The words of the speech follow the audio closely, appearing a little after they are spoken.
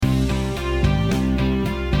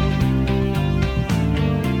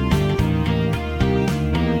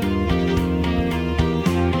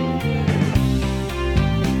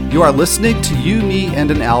You are listening to You, Me,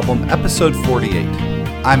 and an Album, episode 48.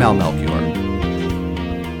 I'm Al Melchior.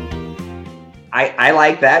 I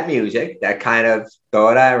like that music, that kind of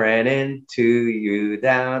thought I ran into you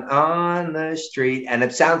down on the street. And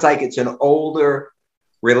it sounds like it's an older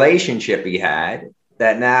relationship he had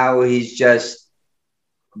that now he's just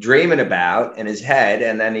dreaming about in his head.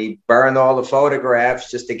 And then he burned all the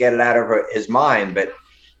photographs just to get it out of his mind. But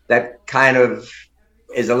that kind of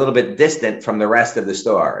is a little bit distant from the rest of the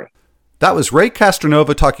story. That was Ray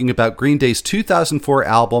Castronovo talking about Green Day's 2004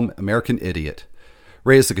 album, American Idiot.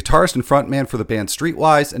 Ray is the guitarist and frontman for the band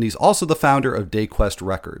Streetwise, and he's also the founder of Dayquest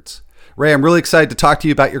Records. Ray, I'm really excited to talk to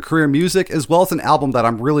you about your career in music, as well as an album that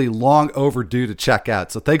I'm really long overdue to check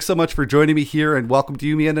out. So thanks so much for joining me here, and welcome to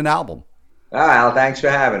You, Me, and an Album. Oh, Al, thanks for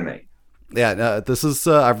having me. Yeah, this is,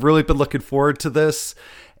 I've really been looking forward to this.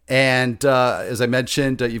 And as I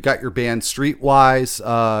mentioned, you've got your band Streetwise.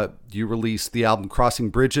 You released the album Crossing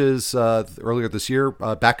Bridges earlier this year,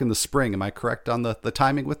 back in the spring. Am I correct on the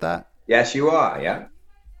timing with that? Yes, you are. Yeah.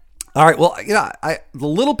 All right. Well, the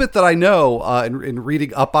little bit that I know in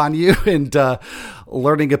reading up on you and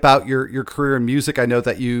learning about your career in music, I know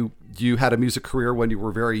that you had a music career when you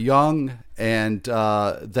were very young, and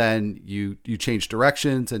then you changed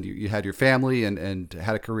directions, and you had your family and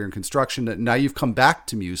had a career in construction. And now you've come back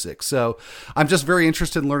to music. So I'm just very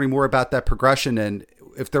interested in learning more about that progression, and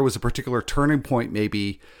if there was a particular turning point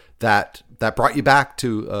maybe that brought you back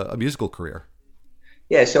to a musical career.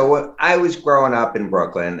 Yeah, so I was growing up in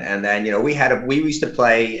Brooklyn, and then, we used to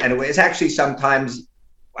play, and it was actually sometimes,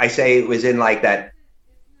 I say it was in like that,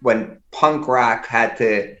 when punk rock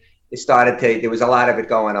there was a lot of it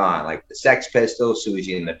going on, like the Sex Pistols,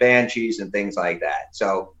 Susie and the Banshees, and things like that.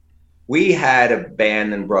 So we had a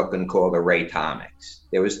band in Brooklyn called the Ray Tomics.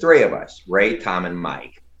 There was three of us, Ray, Tom, and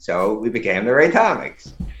Mike. So we became the Ray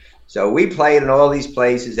Tomics. So we played in all these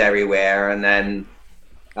places everywhere, and then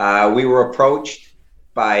we were approached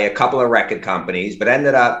by a couple of record companies, but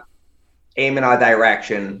ended up aiming our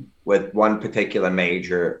direction with one particular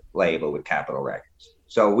major label with Capitol Records.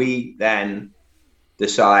 So we then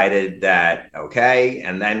decided that, okay,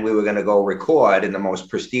 and then we were going to go record in the most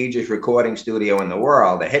prestigious recording studio in the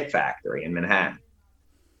world, the Hit Factory in Manhattan.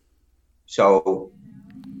 So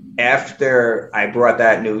after I brought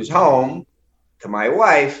that news home to my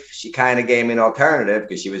wife, she kind of gave me an alternative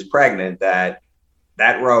because she was pregnant,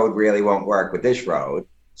 that road really won't work with this road.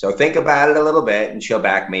 So think about it a little bit and she'll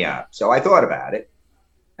back me up. So I thought about it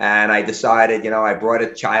and I decided, I brought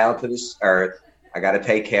a child to this earth. I got to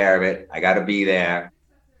take care of it. I got to be there.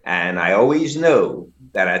 And I always knew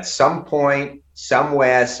that at some point,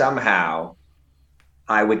 somewhere, somehow,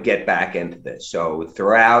 I would get back into this. So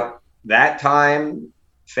throughout that time,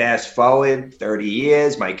 fast forward 30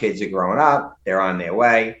 years, my kids are growing up. They're on their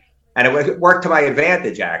way. And it worked to my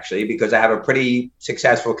advantage, actually, because I have a pretty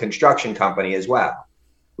successful construction company as well.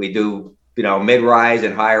 We do, mid-rise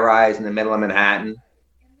and high-rise in the middle of Manhattan.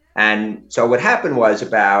 And so what happened was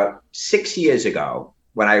about 6 years ago,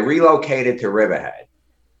 when I relocated to Riverhead,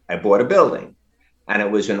 I bought a building. And it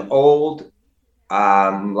was an old,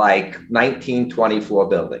 1924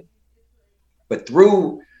 building. But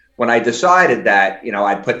when I decided that,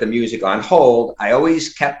 I'd put the music on hold, I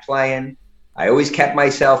always kept playing. I always kept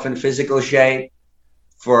myself in physical shape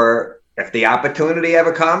for if the opportunity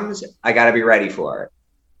ever comes, I got to be ready for it.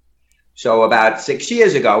 So about 6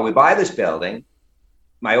 years ago, we buy this building.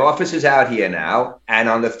 My office is out here now. And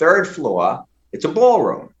on the third floor, it's a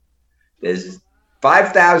ballroom. There's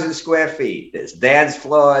 5,000 square feet. There's dance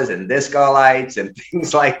floors and disco lights and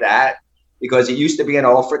things like that, because it used to be an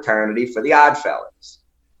old fraternity for the Oddfellas.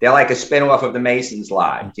 They're like a spin-off of the Masons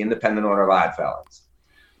Lodge, the Independent Order of Oddfellas.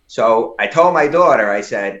 So I told my daughter, I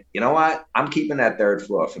said, you know what? I'm keeping that third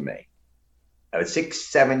floor for me. That was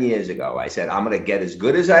 6-7 years ago. I said, I'm going to get as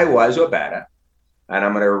good as I was or better. And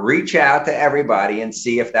I'm going to reach out to everybody and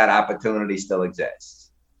see if that opportunity still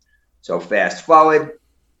exists. So fast forward,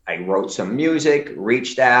 I wrote some music,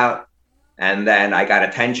 reached out, and then I got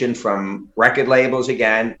attention from record labels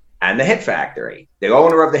again and the Hit Factory. The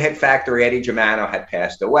owner of the Hit Factory, Eddie Germano, had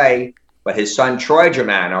passed away. But his son, Troy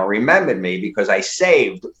Germano, remembered me because I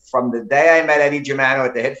saved from the day I met Eddie Germano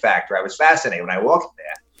at the Hit Factory. I was fascinated. When I walked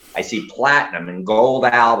there, I see platinum and gold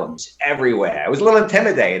albums everywhere. It was a little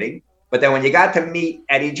intimidating. But then when you got to meet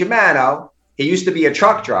Eddie Germano, he used to be a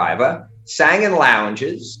truck driver, sang in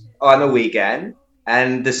lounges on the weekend,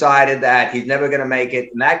 and decided that he's never going to make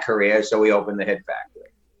it in that career. So he opened the Hit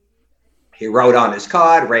Factory. He wrote on his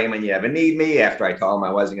card, Raymond, you ever need me, after I told him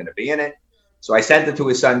I wasn't going to be in it. So I sent it to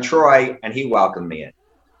his son, Troy, and he welcomed me in.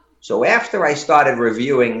 So after I started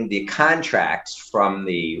reviewing the contracts from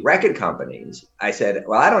the record companies, I said,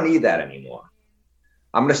 well, I don't need that anymore.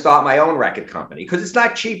 I'm going to start my own record company because it's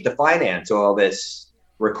not cheap to finance all this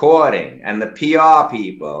recording and the PR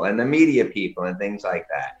people and the media people and things like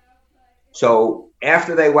that. So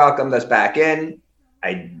after they welcomed us back in,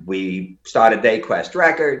 we started Dayquest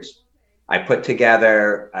Records. I put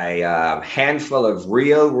together a handful of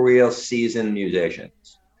real seasoned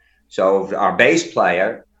musicians. So our bass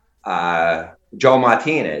player, Joe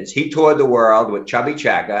Martinez, he toured the world with Chubby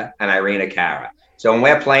Checker and Irina Cara. So when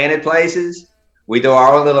we're playing at places, we do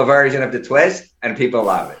our own little version of the twist and people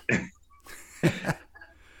love it.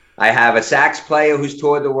 I have a sax player who's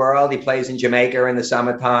toured the world. He plays in Jamaica in the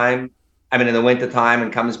summertime. In the wintertime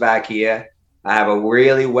and comes back here. I have a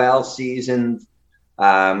really well-seasoned,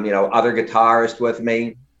 other guitarist with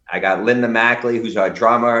me. I got Linda Mackley, who's our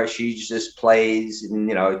drummer. She just plays, and,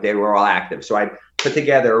 they were all active. So I put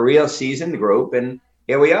together a real seasoned group, and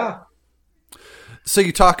here we are. So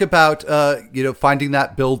you talk about, finding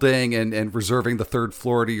that building and reserving the third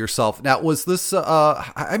floor to yourself. Now, was this,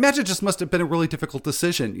 I imagine it just must have been a really difficult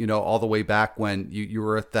decision, all the way back when you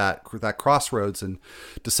were at that crossroads and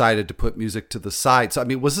decided to put music to the side. So,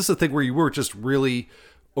 was this a thing where you were just really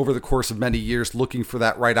over the course of many years looking for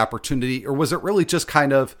that right opportunity, or was it really just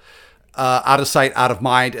kind of out of sight, out of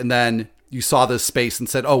mind, and then you saw this space and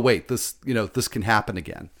said, oh, wait, this can happen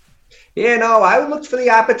again? Yeah, no, I looked for the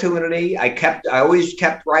opportunity. I always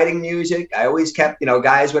kept writing music. I always kept,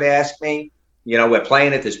 guys would ask me, we're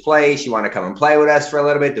playing at this place. You want to come and play with us for a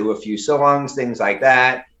little bit, do a few songs, things like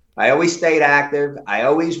that. I always stayed active. I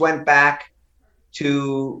always went back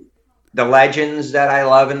to the legends that I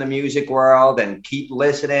love in the music world and keep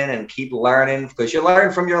listening and keep learning, because you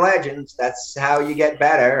learn from your legends. That's how you get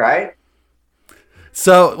better, right?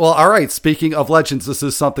 So, well, all right. Speaking of legends, this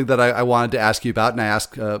is something that I wanted to ask you about, and I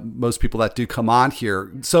ask most people that do come on here.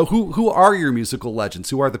 So who are your musical legends?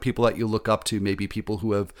 Who are the people that you look up to, maybe people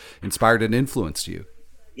who have inspired and influenced you?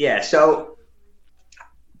 Yeah, so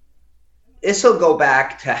this will go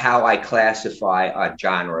back to how I classify a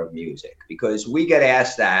genre of music, because we get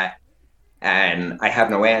asked that, and I have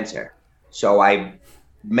no answer. So I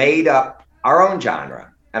made up our own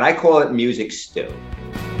genre, and I call it music stew.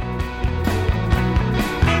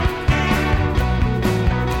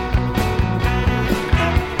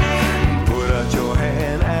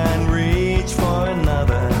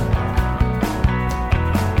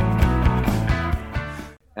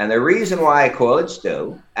 And the reason why I call it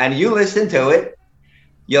stew, and you listen to it,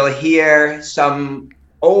 you'll hear some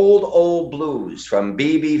old blues from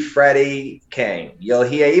B.B. Freddie King. You'll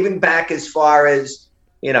hear even back as far as,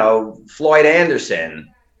 Floyd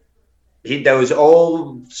Anderson. Those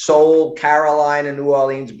old soul Carolina, New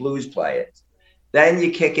Orleans blues players. Then you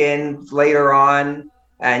kick in later on,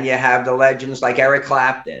 and you have the legends like Eric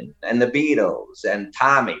Clapton and the Beatles and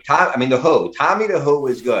the Who. Tommy the Who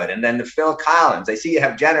is good. And then the Phil Collins. I see you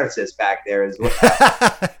have Genesis back there as well.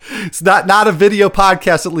 It's not a video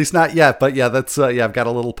podcast, at least not yet. But yeah, that's I've got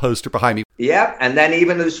a little poster behind me. Yep. And then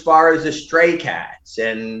even as far as the Stray Cats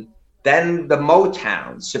and then the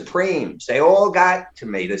Motown, Supremes, they all got to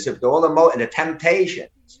me. And the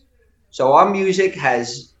Temptations. So our music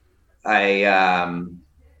has a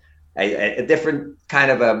different kind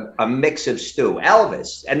of a mix of stew.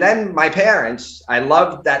 Elvis. And then my parents, I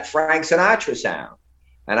loved that Frank Sinatra sound.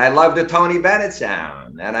 And I loved the Tony Bennett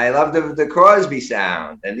sound. And I loved the Crosby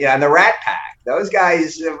sound. And and the Rat Pack. Those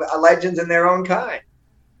guys are legends in their own kind.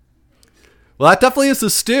 Well, that definitely is a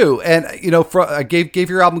stew. And, I gave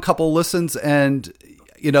your album a couple of listens, and,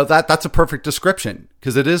 that's a perfect description,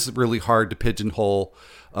 because it is really hard to pigeonhole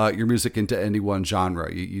your music into any one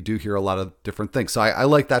genre. You do hear a lot of different things. So I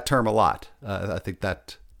like that term a lot. I think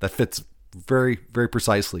that fits very, very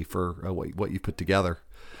precisely for what you put together.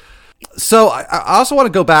 So I also want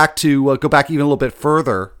to go back even a little bit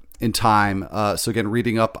further in time. So again,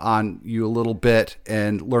 reading up on you a little bit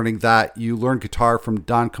and learning that you learned guitar from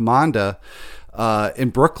Don Comanda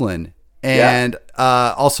in Brooklyn. And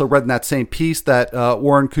also read in that same piece that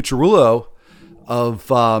Warren Cucciarulo of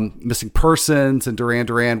Missing Persons and Duran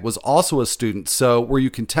Duran was also a student. So were you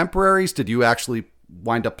contemporaries? Did you actually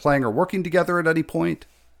wind up playing or working together at any point?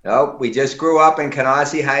 No, we just grew up in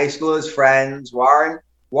Canarsie High School as friends.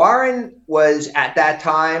 Warren was at that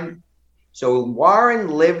time. So Warren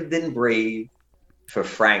lived and breathed for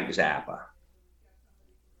Frank Zappa.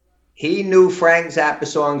 He knew Frank Zappa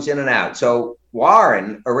songs in and out. So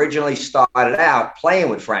Warren originally started out playing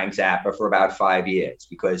with Frank Zappa for about 5 years,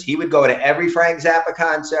 because he would go to every Frank Zappa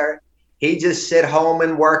concert. He'd just sit home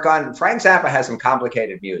and work on. Frank Zappa has some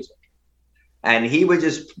complicated music. And he would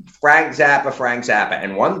just Frank Zappa.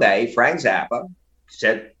 And one day, Frank Zappa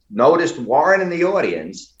noticed Warren in the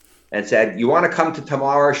audience and said, "You want to come to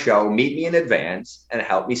tomorrow's show, meet me in advance and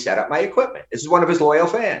help me set up my equipment." This is one of his loyal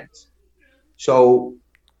fans. So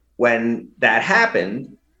when that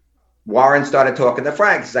happened, Warren started talking to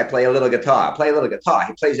Frank. He says, "I play a little guitar.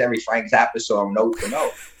 He plays every Frank Zappa song note for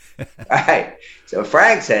note. All right. So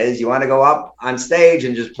Frank says, "You want to go up on stage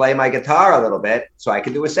and just play my guitar a little bit so I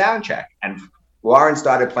can do a sound check?" And Warren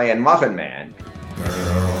started playing Muffin Man.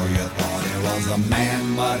 Girl, you thought he was a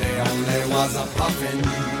man, but he only was a puffin.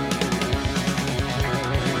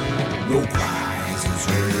 No cries was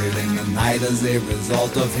heard in the night as a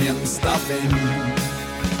result of him stuffing.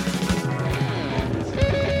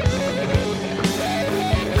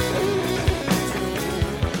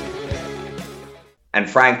 And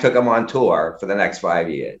Frank took him on tour for the next 5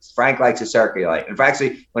 years. Frank likes to circulate. In fact,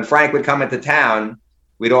 when Frank would come into town,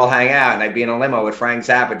 we'd all hang out, and I'd be in a limo with Frank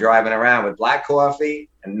Zappa driving around with black coffee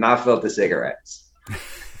and not filter cigarettes.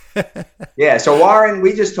 Yeah, so Warren,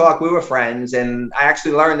 we just talked. We were friends, and I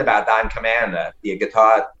actually learned about Don Commander, the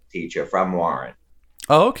guitar teacher, from Warren.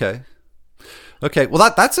 Oh, okay. Okay,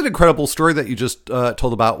 well, that's an incredible story that you just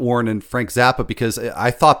told about Warren and Frank Zappa, because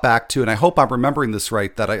I thought back to, and I hope I'm remembering this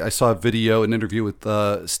right, that I saw a video, an interview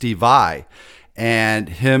with Steve Vai, and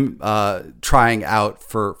him trying out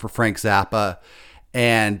for Frank Zappa,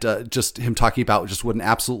 and just him talking about just what an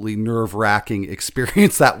absolutely nerve-wracking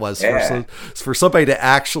experience that was for somebody to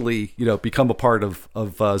actually, become a part of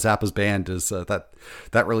Zappa's band. Is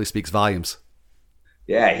that really speaks volumes.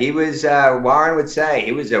 Yeah, he was, Warren would say,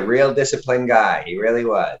 he was a real disciplined guy. He really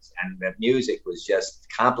was. And the music was just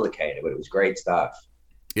complicated, but it was great stuff.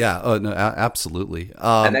 Yeah, oh, no, absolutely.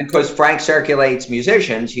 And then because Frank circulates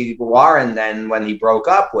musicians, Warren then, when he broke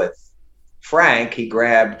up with Frank, he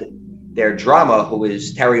grabbed their drummer, who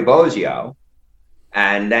was Terry Bozzio,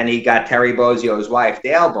 and then he got Terry Bozzio's wife,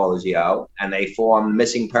 Dale Bozzio, and they formed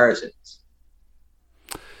Missing Persons.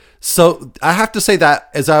 So I have to say that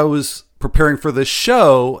as I was preparing for this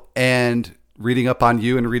show and reading up on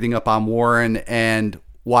you and reading up on Warren and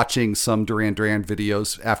watching some Duran Duran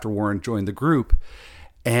videos after Warren joined the group,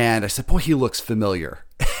 and I said, boy, he looks familiar.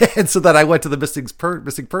 And so then I went to the Missing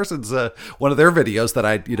Persons, one of their videos that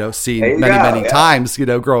I'd, seen many times,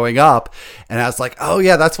 growing up. And I was like, oh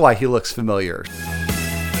yeah, that's why he looks familiar.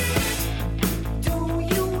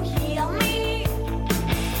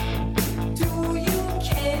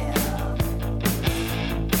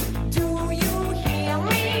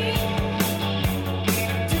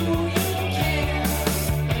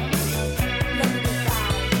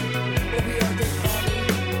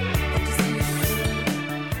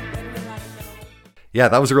 Yeah,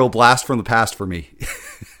 that was a real blast from the past for me.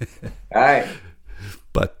 All right.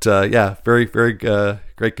 But yeah, very, very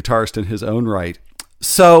great guitarist in his own right.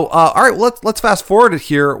 So, all right, well, let's fast forward it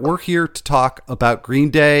here. We're here to talk about Green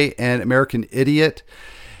Day and American Idiot.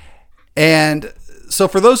 And so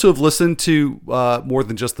for those who have listened to more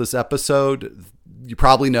than just this episode, you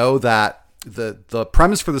probably know that the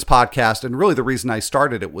premise for this podcast, and really the reason I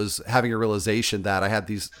started it, was having a realization that I had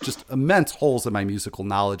these just immense holes in my musical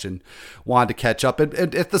knowledge and wanted to catch up.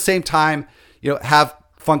 And at the same time, have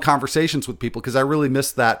fun conversations with people, because I really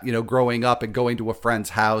missed that, growing up and going to a friend's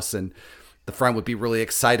house, and the friend would be really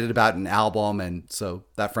excited about an album. And so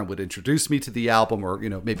that friend would introduce me to the album, or,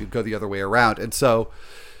 maybe go the other way around. And so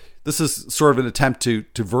this is sort of an attempt to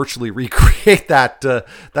virtually recreate that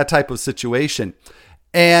type of situation.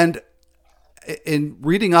 And in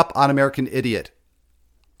reading up on American Idiot,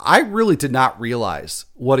 I really did not realize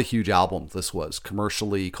what a huge album this was,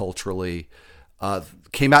 commercially, culturally.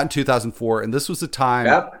 Came out in 2004, and this was the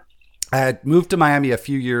time I had moved to Miami a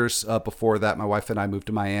few years before that. My wife and I moved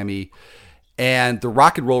to Miami, and the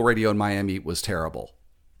rock and roll radio in Miami was terrible,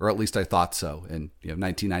 or at least I thought so, in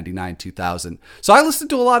 1999, 2000. So I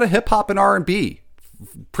listened to a lot of hip hop and R&B.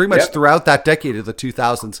 Pretty much throughout that decade of the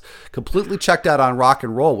 2000s, completely checked out on rock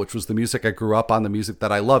and roll, which was the music I grew up on, the music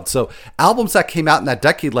that I loved. So albums that came out in that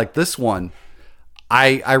decade, like this one,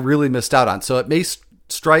 I really missed out on. So it may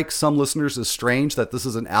strike some listeners as strange that this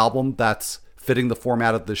is an album that's fitting the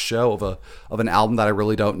format of this show, of an album that I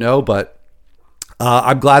really don't know. But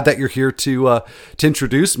I'm glad that you're here to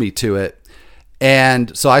introduce me to it.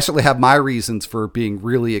 And so I certainly have my reasons for being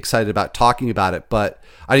really excited about talking about it. But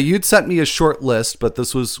you'd sent me a short list, but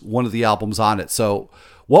this was one of the albums on it. So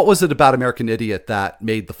what was it about American Idiot that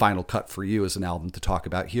made the final cut for you as an album to talk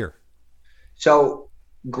about here? So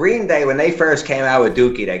Green Day, when they first came out with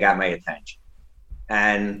Dookie, they got my attention.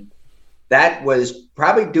 And that was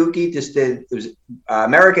probably Dookie.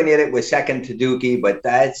 American Idiot was second to Dookie, but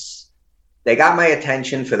they got my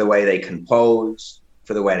attention for the way they composed,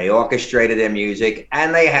 for the way they orchestrated their music,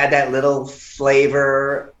 and they had that little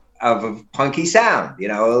flavor of a punky sound, you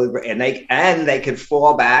know, and they could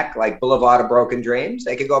fall back like Boulevard of Broken Dreams.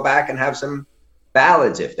 They could go back and have some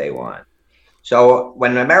ballads if they want. So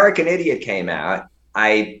when American Idiot came out,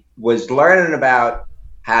 I was learning about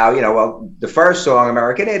how, you know, well, the first song,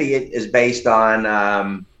 American Idiot, is based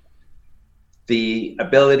on the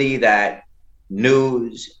ability that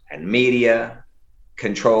news and media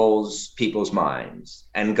controls people's minds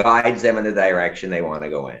and guides them in the direction they want to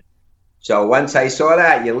go in. So once I saw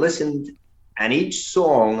that, you listened, and each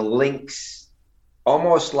song links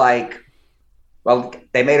almost like, well,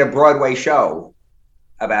 they made a Broadway show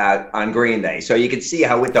on Green Day. So you can see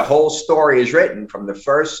how the whole story is written from the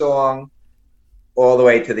first song all the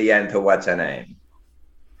way to the end to What's Her Name.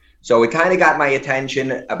 So it kind of got my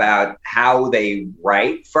attention about how they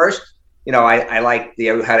write. First, you know, I liked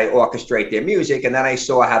how they orchestrate their music, and then I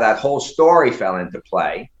saw how that whole story fell into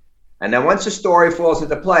play. And then once the story falls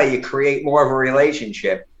into play, you create more of a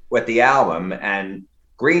relationship with the album. And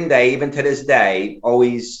Green Day, even to this day,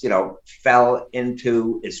 always, you know, fell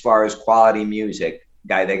into, as far as quality music,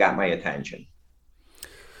 they got my attention.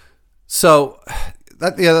 So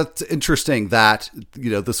that's interesting that, you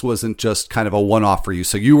know, this wasn't just kind of a one-off for you.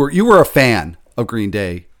 So you were a fan of Green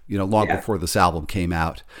Day, you know, long before this album came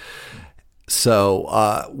out.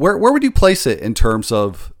 So where would you place it in terms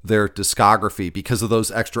of their discography because of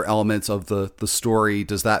those extra elements of the story?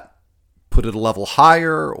 Does that put it a level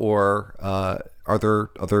higher, or are there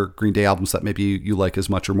other Green Day albums that maybe you like as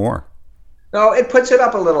much or more? No, it puts it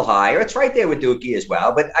up a little higher. It's right there with Dookie as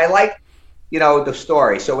well. But I like, you know, the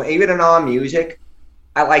story. So even in our music,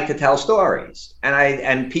 I like to tell stories,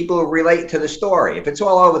 and people relate to the story. If it's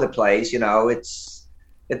all over the place, you know,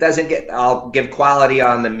 I'll give quality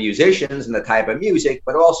on the musicians and the type of music,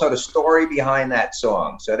 but also the story behind that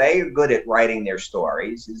song. So they are good at writing their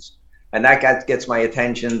stories, and that gets my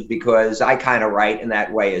attention because I kind of write in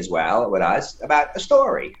that way as well with us about a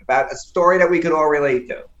story that we could all relate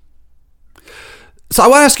to. So I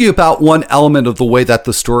want to ask you about one element of the way that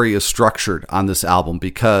the story is structured on this album,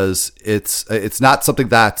 because it's not something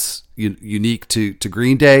that's unique to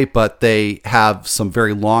Green Day, but they have some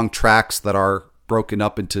very long tracks that are broken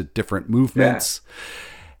up into different movements. Yeah.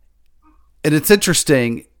 And it's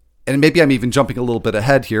interesting, and maybe I'm even jumping a little bit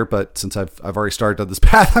ahead here, but since I've already started on this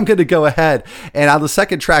path, I'm going to go ahead. And on the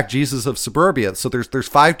second track, Jesus of Suburbia, so there's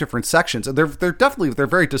 5 different sections, and they're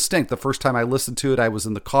very distinct. The first time I listened to it, I was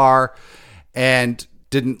in the car and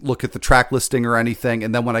didn't look at the track listing or anything.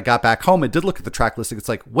 And then when I got back home and did look at the track listing, it's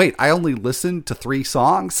like, wait, I only listened to 3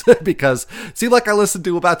 songs because it seemed like I listened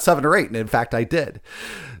to about 7 or 8. And in fact, I did.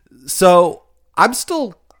 So I'm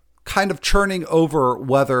still kind of churning over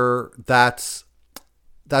whether that's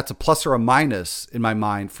a plus or a minus in my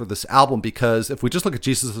mind for this album, because if we just look at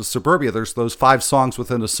Jesus of Suburbia, there's those 5 songs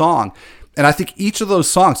within a song. And I think each of those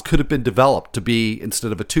songs could have been developed to be,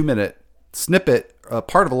 instead of a 2-minute snippet,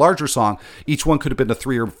 part of a larger song, each one could have been a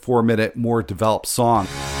 3 or 4 minute more developed song.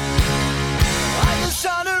 I'm just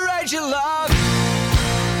trying to write your love,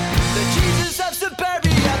 the Jesus of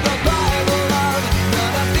Suburbia, the Bible love,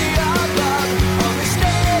 none of the above, only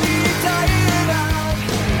steady tired out,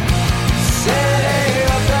 city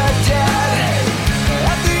of the dead,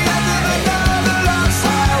 at the end of another lost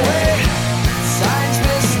highway, signs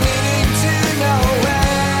misleading to nowhere.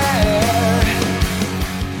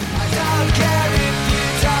 I don't care if you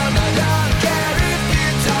don't, I don't care if you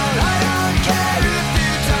don't, I don't care if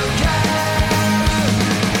you don't care.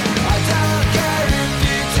 I don't care if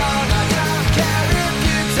you don't, I don't care if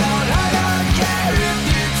you don't, I don't care if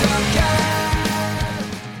you don't care.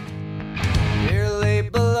 Dearly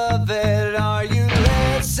beloved, are you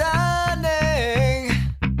listening?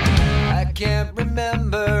 I can't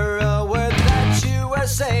remember a word that you were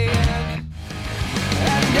saying.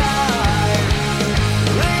 And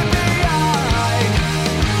leave behind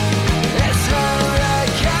this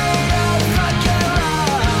hurricane of fucking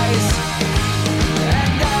lies.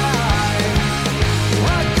 And I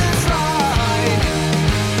walk this line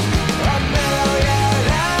a million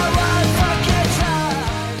and one fucking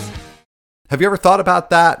times. Have you ever thought about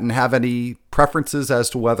that and have any preferences as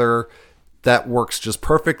to whether that works just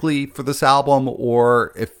perfectly for this album,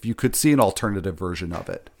 or if you could see an alternative version of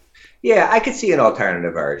it? Yeah, I could see an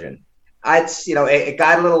alternative version. It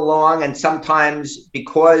got a little long, and sometimes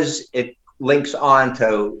because it links on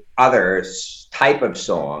to other type of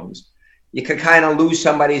songs, you could kind of lose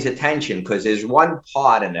somebody's attention because there's one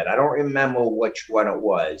part in it, I don't remember which one it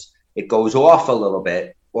was, it goes off a little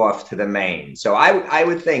bit off to the main. So I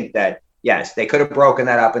would think that, yes, they could have broken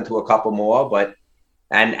that up into a couple more, but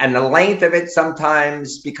and the length of it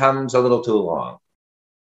sometimes becomes a little too long.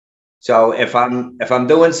 So if I'm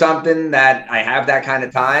doing something that I have that kind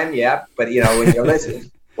of time, yeah. But you know,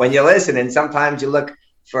 when you listen, and sometimes you look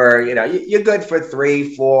for, you know, you're good for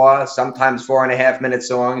 3, 4, sometimes 4.5 minute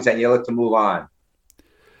songs, and you look to move on.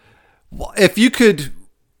 Well, if you could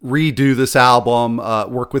redo this album,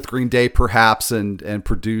 work with Green Day perhaps, and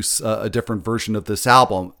produce a different version of this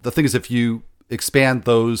album, the thing is, if you expand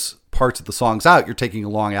those parts of the songs out, you're taking a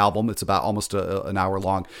long album. It's about almost an hour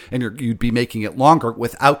long, and you'd be making it longer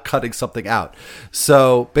without cutting something out.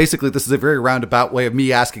 So basically, this is a very roundabout way of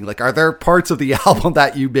me asking, like, are there parts of the album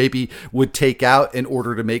that you maybe would take out in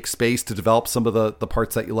order to make space to develop some of the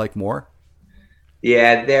parts that you like more?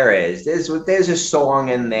 Yeah, there is. There's a song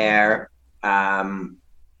in there.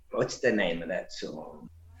 What's the name of that song?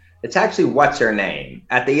 It's actually "What's Her Name."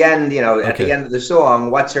 At the end, you know, at the end of the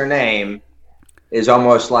song, "What's Her Name" is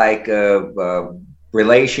almost like a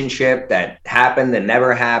relationship that happened and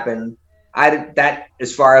never happened. That,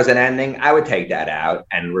 as far as an ending, I would take that out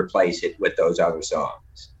and replace it with those other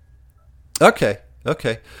songs. Okay. I'm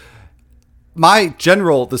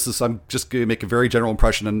just going to make a very general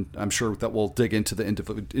impression, and I'm sure that we'll dig into the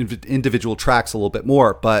individual tracks a little bit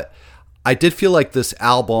more, but I did feel like this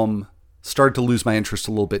album started to lose my interest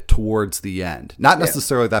a little bit towards the end. Not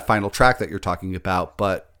necessarily that final track that you're talking about,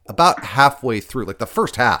 but about halfway through, like the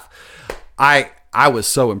first half, I was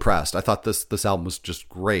so impressed. I thought this album was just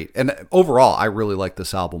great. And overall, I really like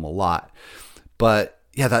this album a lot. But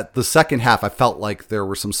yeah, that the second half, I felt like there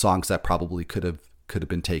were some songs that probably could have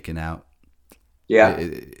been taken out. Yeah.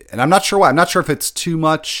 And I'm not sure why. I'm not sure if it's too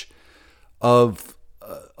much of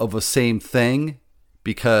a same thing,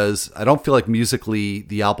 because I don't feel like musically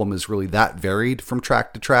the album is really that varied from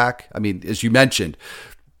track to track. I mean, as you mentioned,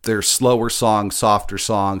 there's slower songs, softer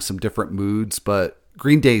songs, some different moods, but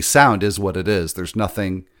Green Day's sound is what it is. There's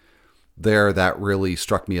nothing there that really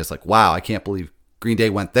struck me as like, wow, I can't believe Green Day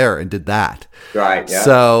went there and did that. Right. Yeah.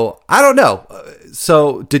 So I don't know.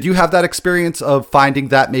 So did you have that experience of finding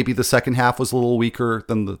that maybe the second half was a little weaker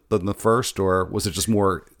than the first, or was it just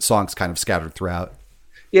more songs kind of scattered throughout?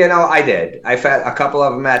 Yeah, no, I did. I felt a couple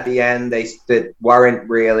of them at the end, that weren't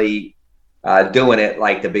really doing it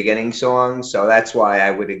like the beginning songs. So that's why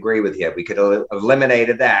I would agree with you. We could have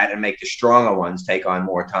eliminated that and make the stronger ones take on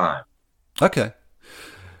more time. Okay.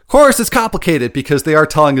 Of course, it's complicated because they are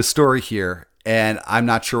telling a story here, and I'm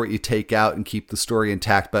not sure what you take out and keep the story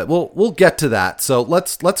intact, but we'll get to that. So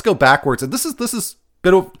let's go backwards. And this is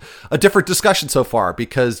bit of a different discussion so far,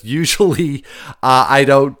 because usually I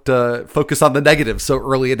don't focus on the negative so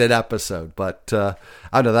early in an episode, but I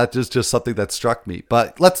don't know, that is just something that struck me.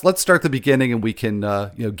 But let's start the beginning, and we can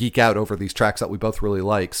geek out over these tracks that we both really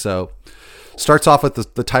like. So starts off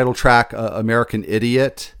with the title track, American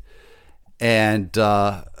Idiot, and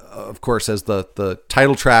of course, as the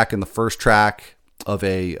title track and the first track of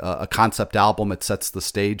a concept album, it sets the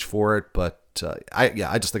stage for it. But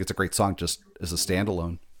I just think it's a great song just as a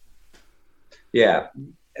standalone. Yeah.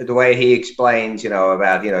 The way he explains,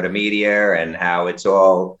 about, the media and how it's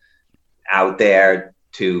all out there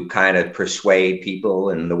to kind of persuade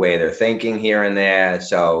people and the way they're thinking here and there.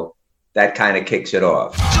 So that kind of kicks it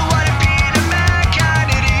off. So what if being a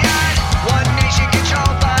mankind idiot? One nation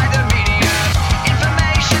controlled by the media.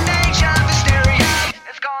 Information age of hysteria.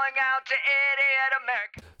 It's going out to idiot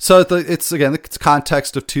America. So it's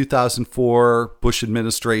context of 2004 Bush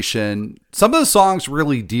administration. Some of the songs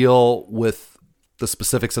really deal with the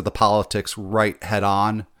specifics of the politics right head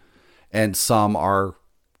on, and some are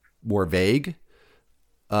more vague.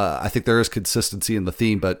 I think there is consistency in the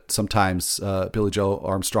theme, but sometimes Billy Joe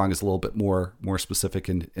Armstrong is a little bit more specific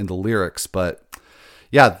in the lyrics. But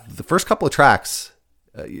yeah, the first couple of tracks,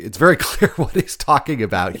 it's very clear what he's talking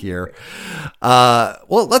about here.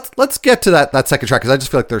 Well, let's get to that second track, because I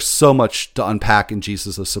just feel like there's so much to unpack in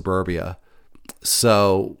Jesus of Suburbia.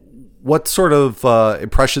 So what sort of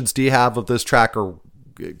impressions do you have of this track? Or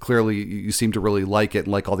clearly you seem to really like it and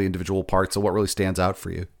like all the individual parts. So what really stands out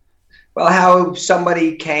for you? Well, how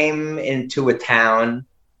somebody came into a town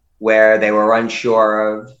where they were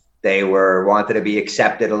unsure of, wanted to be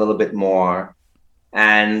accepted a little bit more.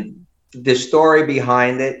 And the story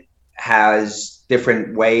behind it has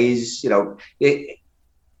different ways,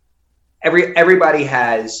 everybody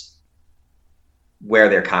has where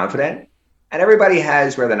they're confident, and everybody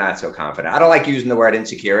has where they're not so confident. I don't like using the word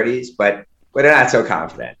insecurities, but where they're not so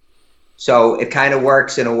confident. So it kind of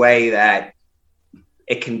works in a way that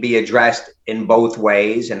it can be addressed in both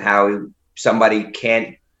ways, and how somebody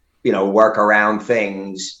can't, work around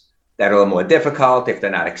things that are a little more difficult if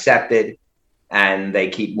they're not accepted, and they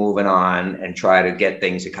keep moving on and try to get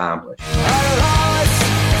things accomplished. Our hearts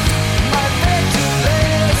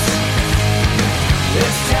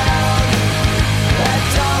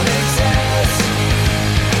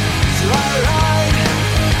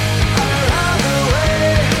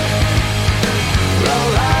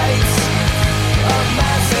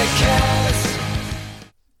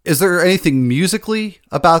Is there anything musically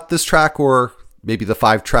about this track, or maybe the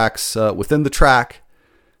 5 tracks within the track,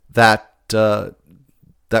 that that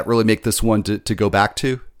really make this one to go back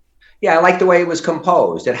to? Yeah, I like the way it was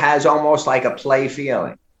composed. It has almost like a play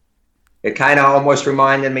feeling. It kind of almost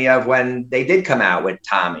reminded me of when they did come out with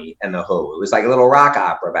Tommy and the Who. It was like a little rock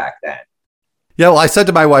opera back then. Yeah, well, I said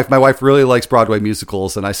to my wife really likes Broadway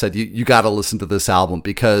musicals, and I said, you got to listen to this album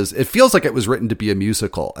because it feels like it was written to be a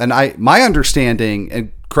musical. And my understanding,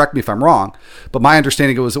 and correct me if I'm wrong, but my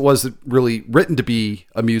understanding it wasn't really written to be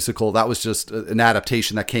a musical. That was just an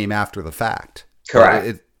adaptation that came after the fact.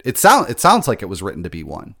 Correct. It sounds like it was written to be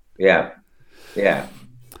one. Yeah. Yeah.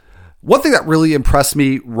 One thing that really impressed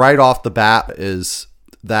me right off the bat is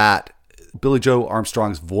that Billy Joe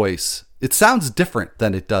Armstrong's voice, it sounds different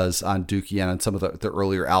than it does on Dookie and on some of the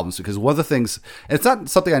earlier albums, because one of the things, and it's not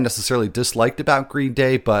something I necessarily disliked about Green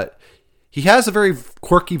Day, but he has a very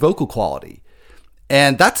quirky vocal quality.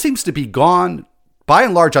 And that seems to be gone by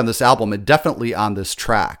and large on this album, and definitely on this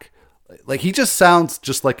track. Like, he just sounds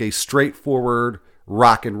just like a straightforward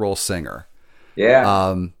rock and roll singer.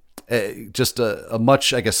 Yeah. Just a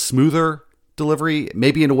much, I guess, smoother delivery,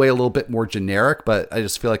 maybe in a way a little bit more generic, but I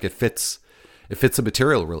just feel like it fits the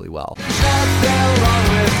material really well. Nothing wrong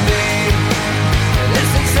with me.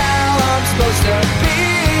 This is how I'm supposed to be.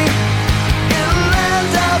 In a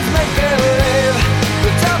land of make-believe,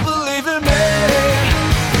 but don't believe in me.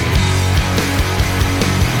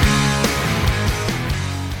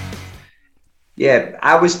 Yeah,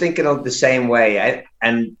 I was thinking of the same way.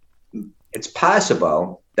 And it's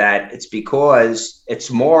possible that it's because it's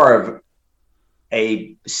more of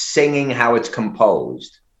a singing how it's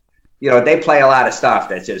composed. You know, they play a lot of stuff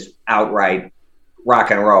that's just outright rock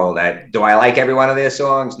and roll. That, do I like every one of their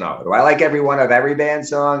songs? No. Do I like every one of every band's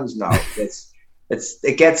songs? No.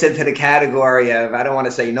 It gets into the category of, I don't want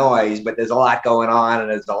to say noise, but there's a lot going on, and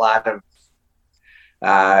there's a lot of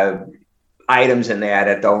items in there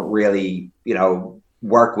that don't really,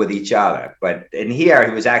 work with each other. But in here,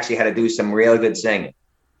 he was actually had to do some real good singing.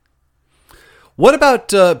 What about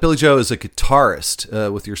Billy Joe as a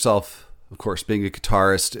guitarist, with yourself, of course, being a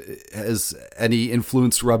guitarist? Has any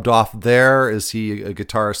influence rubbed off there? Is he a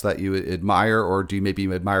guitarist that you admire, or do you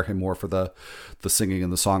maybe admire him more for the singing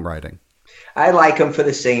and the songwriting? I like him for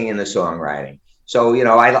the singing and the songwriting. So,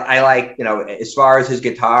 I like, as far as his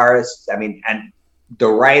guitarist, and the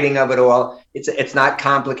writing of it all, it's not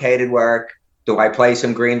complicated work. Do I play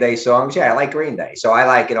some Green Day songs? Yeah, I like Green Day. So I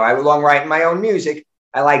like, along writing my own music,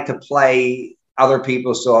 I like to play other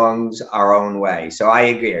people's songs our own way. So I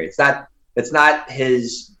agree. It's not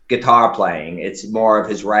his guitar playing. It's more of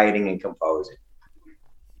his writing and composing.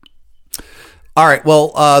 All right. Well,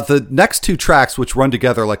 the next 2 tracks, which run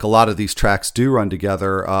together like a lot of these tracks do run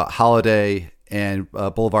together, Holiday and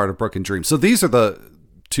Boulevard of Broken Dreams. So these are the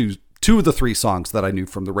two of the 3 songs that I knew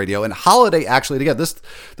from the radio. And Holiday, actually, and again,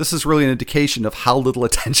 this is really an indication of how little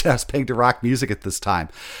attention I was paying to rock music at this time.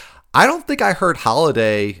 I don't think I heard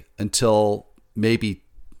Holiday until maybe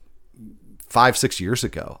 5-6 years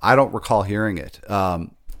ago. I don't recall hearing it.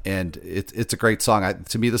 And it's a great song.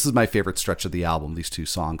 To me, this is my favorite stretch of the album, these 2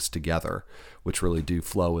 songs together, which really do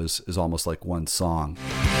flow as almost like one song.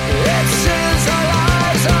 It says our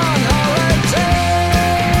lives on holiday.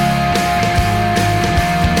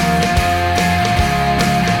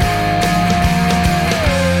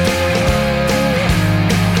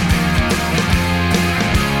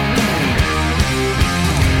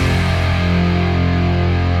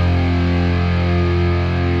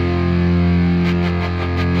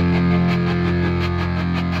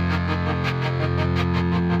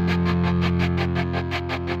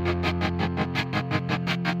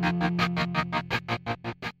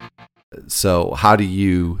 So how do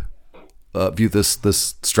you view this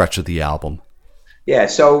stretch of the album? Yeah,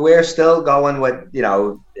 so we're still going with,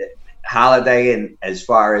 Holiday, and as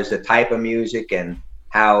far as the type of music and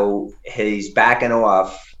how he's backing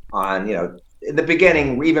off on, in the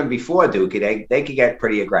beginning, even before Dookie, they could get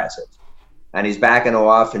pretty aggressive. And he's backing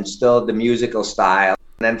off, and still the musical style.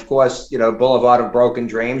 And then, of course, Boulevard of Broken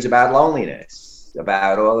Dreams, about loneliness,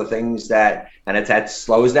 about all the things that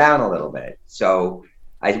slows down a little bit. So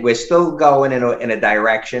we're still going in a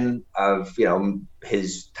direction of,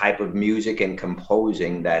 his type of music and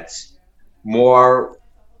composing that's more,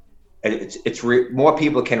 more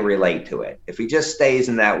people can relate to it. If he just stays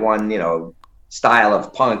in that one, style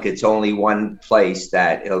of punk, it's only one place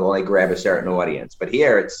that it'll only grab a certain audience. But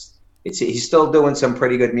here he's still doing some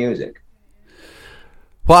pretty good music.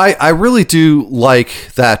 Well, I really do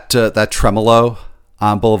like that tremolo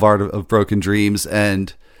on Boulevard of Broken Dreams,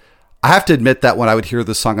 and I have to admit that when I would hear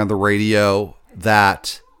this song on the radio,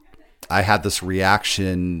 that I had this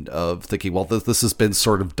reaction of thinking, well, this has been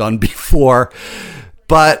sort of done before.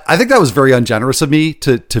 But I think that was very ungenerous of me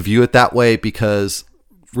to view it that way, because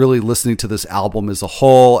really listening to this album as a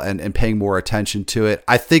whole and paying more attention to it,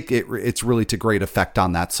 I think it's really to great effect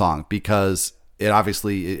on that song, because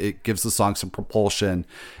it gives the song some propulsion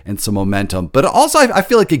and some momentum. But also I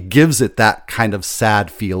feel like it gives it that kind of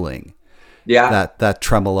sad feeling. Yeah. That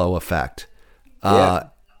tremolo effect. Yeah.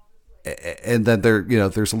 And then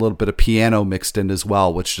there's a little bit of piano mixed in as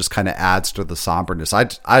well, which just kind of adds to the somberness.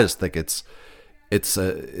 I just think it's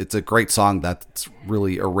a great song that's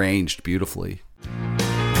really arranged beautifully.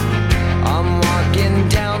 I'm walking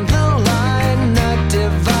down the line that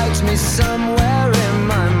divides me somewhere in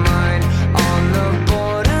my mind, on the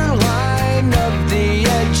borderline of the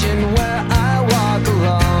edge and where I walk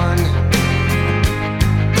alone.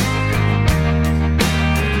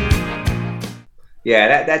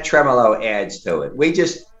 Yeah, that tremolo adds to it.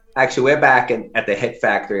 We're back at the Hit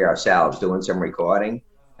Factory ourselves doing some recording,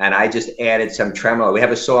 and I just added some tremolo. We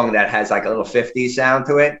have a song that has like a little 50s sound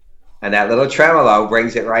to it, and that little tremolo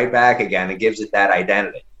brings it right back again. It gives it that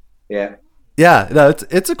identity. Yeah. Yeah, no,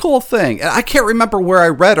 it's a cool thing. And I can't remember where I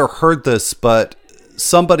read or heard this, but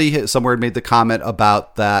somebody somewhere made the comment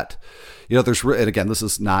about that, and again, this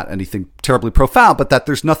is not anything terribly profound, but that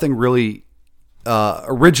there's nothing really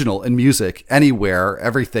original in music anywhere.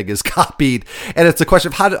 Everything is copied. And it's a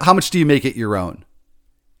question of how much do you make it your own?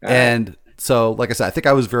 And so, like I said, I think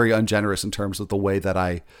I was very ungenerous in terms of the way that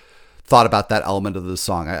I thought about that element of the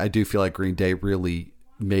song. I do feel like Green Day really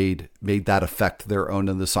made that effect their own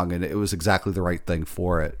in the song, and it was exactly the right thing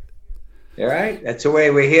for it. You're right. That's the way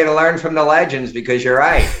we're here to learn from the legends, because you're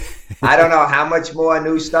right. I don't know how much more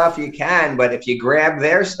new stuff you can, but if you grab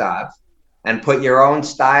their stuff and put your own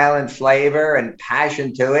style and flavor and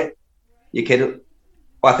passion to it, you can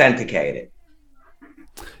authenticate it.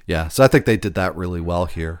 Yeah, so I think they did that really well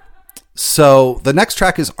here. So the next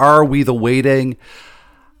track is Are We the Waiting?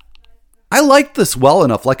 I liked this well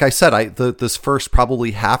enough. Like I said, this first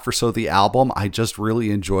probably half or so of the album, I just really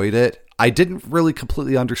enjoyed it. I didn't really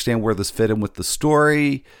completely understand where this fit in with the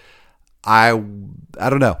story. I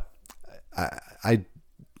don't know. I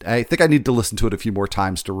think I need to listen to it a few more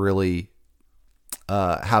times to really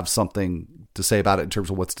have something to say about it in terms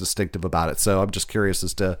of what's distinctive about it. So I'm just curious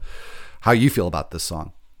as to how you feel about this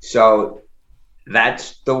song. So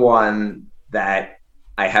that's the one that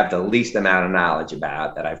I have the least amount of knowledge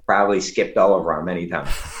about, that I've probably skipped over on many times.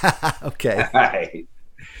 Okay. Right.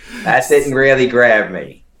 That didn't really grab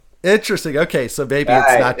me. Interesting. Okay. So maybe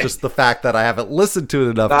it's not just the fact that I haven't listened to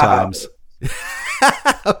it enough times.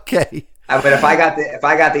 Okay. But if I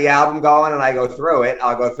got the album going and I go through it,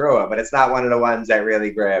 I'll go through it. But it's not one of the ones that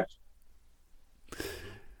really grabs.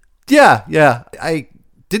 Yeah. I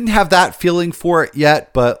didn't have that feeling for it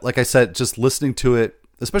yet, but like I said, just listening to it,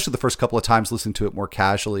 especially the first couple of times listening to it more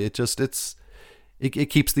casually, it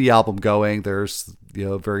keeps the album going. There's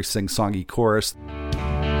a very sing-songy chorus.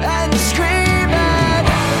 And screaming.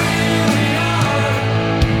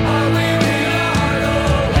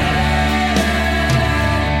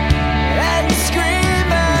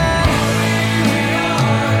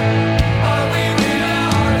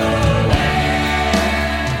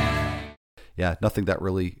 Yeah, nothing that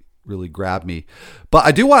really grabbed me. But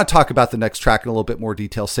I do want to talk about the next track in a little bit more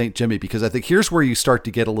detail, St. Jimmy, because I think here's where you start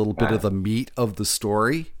to get a little bit of the meat of the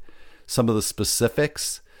story, some of the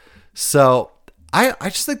specifics. So I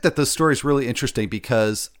just think that this story is really interesting,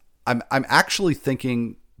 because I'm actually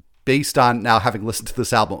thinking, based on now having listened to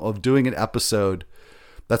this album, of doing an episode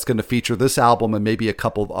that's going to feature this album and maybe a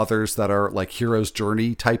couple of others that are like hero's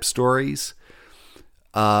journey type stories.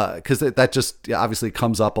 Because that just obviously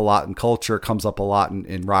comes up a lot in culture, comes up a lot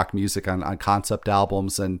in rock music on concept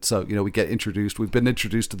albums. And so, we've been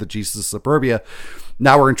introduced to the Jesus of Suburbia.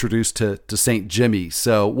 Now we're introduced to St. Jimmy.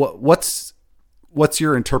 So what's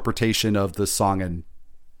your interpretation of this song and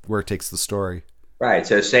where it takes the story? Right.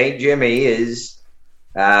 So St. Jimmy is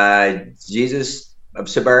Jesus of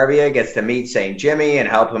Suburbia gets to meet St. Jimmy and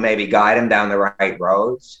help him, maybe guide him down the right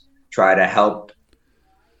roads, try to help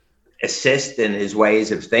assist in his ways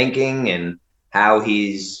of thinking and how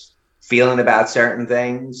he's feeling about certain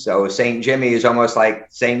things. So St. Jimmy is almost like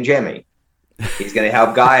St. Jimmy. He's going to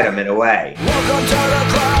help guide him in a way. Welcome to the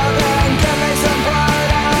club and give me some pride.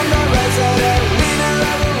 I'm the resident leader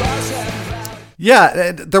of the Russian.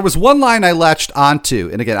 Yeah, there was one line I latched onto,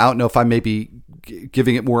 and again, I don't know if I may be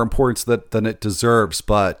giving it more importance than it deserves,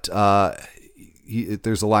 but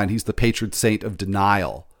there's a line, he's the patron saint of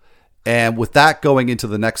denial. And with that going into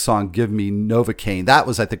the next song, Give Me Novocaine, that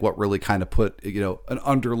was, I think, what really kind of put, an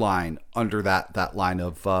underline under that line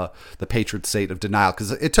of the patron saint of denial.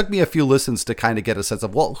 Because it took me a few listens to kind of get a sense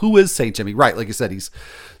of, well, who is Saint Jimmy? Right, like you said, he's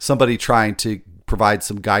somebody trying to provide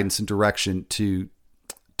some guidance and direction to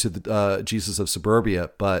the Jesus of Suburbia.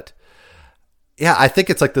 But yeah, I think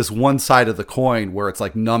it's like this one side of the coin where it's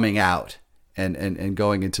like numbing out and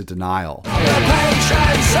going into denial. The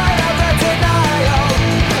patron saint of the denial,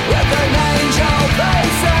 with an angel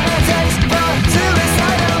face and a taste for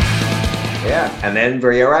suicidal. Yeah, and then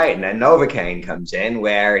you're right, and then Novocaine comes in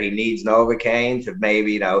where he needs Novocaine to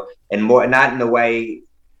maybe, and more, not in the way,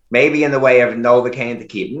 maybe in the way of Novocaine to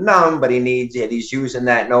keep him numb, but he's using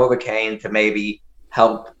that Novocaine to maybe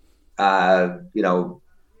help,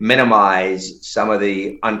 minimize some of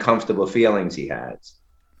the uncomfortable feelings he has.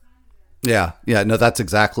 Yeah, no, that's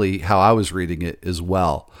exactly how I was reading it as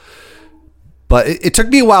well. But it took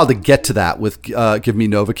me a while to get to that with Give Me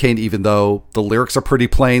Novocaine, even though the lyrics are pretty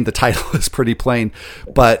plain, the title is pretty plain.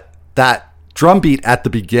 But that drum beat at the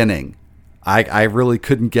beginning, I really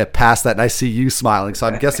couldn't get past that. And I see you smiling, so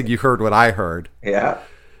I'm guessing you heard what I heard. Yeah.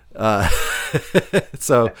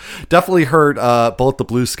 So definitely heard Bullet the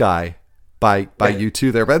Blue Sky by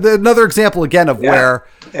U2 there. But another example, again, of where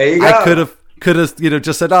I could have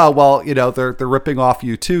just said, oh, well, they're ripping off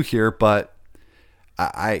U2 here. But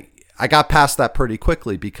I got past that pretty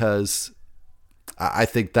quickly because I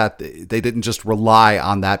think that they didn't just rely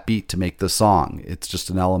on that beat to make the song. It's just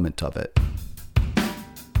an element of it.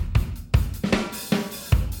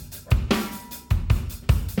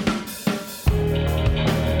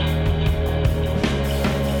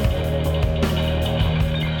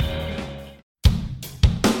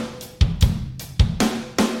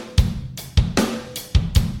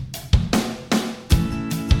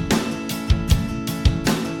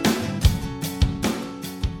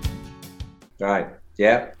 Right.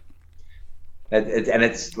 Yeah. And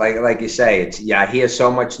it's like you say, I hear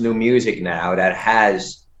so much new music now that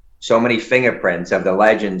has so many fingerprints of the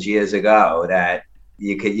legends years ago that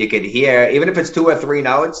you could hear, even if it's 2 or 3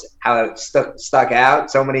 notes, how it stuck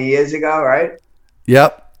out so many years ago. Right.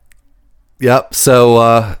 Yep.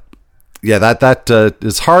 So, that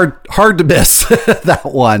is hard to miss that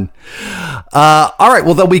one. All right.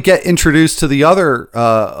 Well, then we get introduced to the other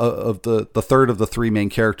of the third of the 3 main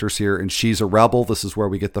characters here, and She's a Rebel. This is where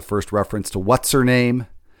we get the first reference to What's Her Name.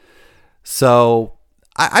 So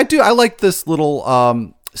I like this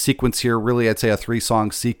little sequence here. Really, I'd say a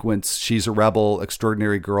 3-song sequence: She's a Rebel,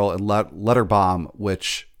 Extraordinary Girl, and Letter Bomb,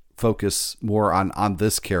 which focus more on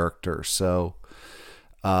this character. So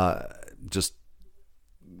just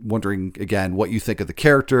wondering again what you think of the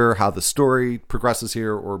character, how the story progresses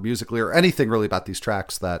here, or musically, or anything really about these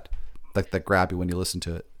tracks that grab you when you listen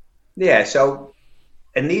to it. Yeah. So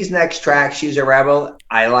in these next tracks, She's a Rebel,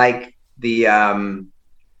 I like the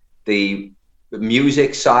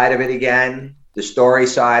music side of it again, the story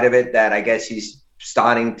side of it, that I guess he's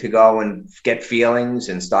starting to go and get feelings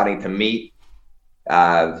and starting to meet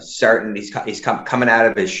he's coming out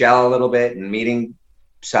of his shell a little bit and meeting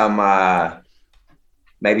some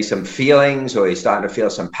maybe some feelings, or he's starting to feel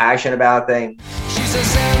some passion about things. She's a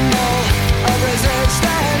symbol of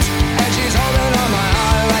resistance, and she's holding on my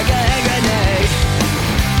heart like a hand grenade.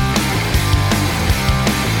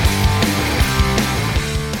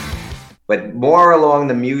 But more along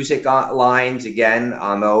the music lines again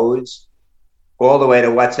on those, all the way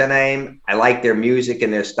to What's Her Name. I like their music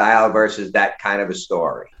and their style versus that kind of a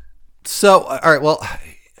story. So, all right, well,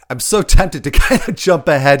 I'm so tempted to kind of jump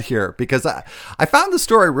ahead here because I found the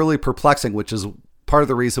story really perplexing, which is part of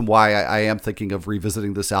the reason why I am thinking of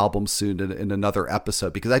revisiting this album soon in another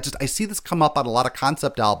episode, because I see this come up on a lot of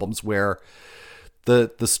concept albums where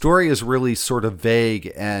the story is really sort of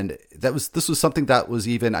vague. And this was something that was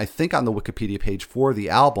even, I think, on the Wikipedia page for the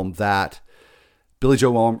album, that Billy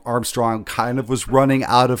Joe Armstrong kind of was running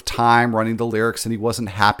out of time running the lyrics and he wasn't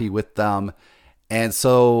happy with them. And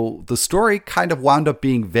so the story kind of wound up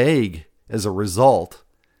being vague as a result.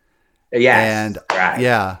 Yeah. And right.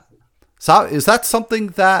 Yeah. So is that something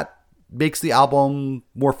that makes the album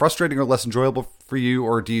more frustrating or less enjoyable for you?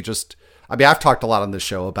 Or do you just, I've talked a lot on this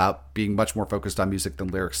show about being much more focused on music than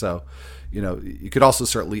lyrics. So, you could also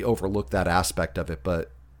certainly overlook that aspect of it,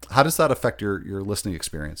 but how does that affect your listening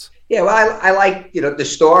experience? Yeah. Well, I like, the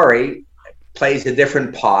story plays a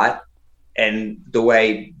different part. And the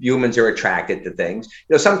way humans are attracted to things.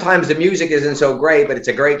 Sometimes the music isn't so great, but it's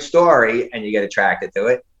a great story and you get attracted to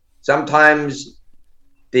it. Sometimes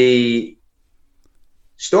the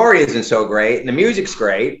story isn't so great and the music's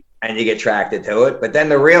great and you get attracted to it. But then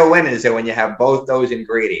the real win is that when you have both those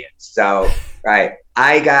ingredients. So, right,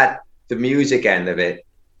 I got the music end of it,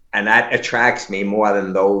 and that attracts me more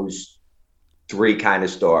than those three kind of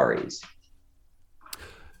stories.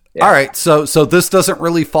 Yeah. All right, so this doesn't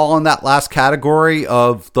really fall in that last category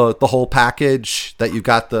of the whole package, that you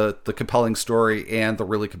got the compelling story and the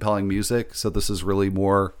really compelling music. So this is really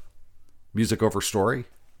more music over story.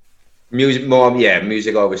 Music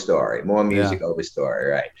over story. More music over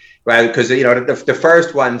story, right? Because the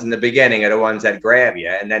first ones in the beginning are the ones that grab you,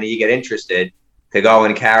 and then you get interested to go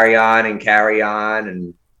and carry on,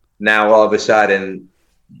 and now all of a sudden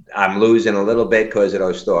I'm losing a little bit because of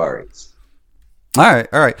those stories. All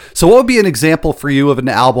right. So what would be an example for you of an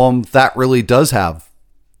album that really does have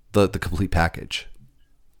the complete package?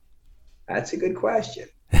 That's a good question.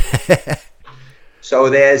 So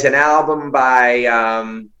there's an album by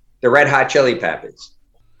the Red Hot Chili Peppers,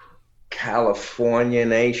 California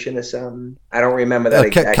Nation or something. I don't remember that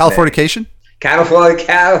exact Californication?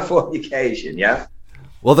 Californication, yeah.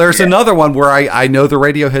 Well, there's another one where I know the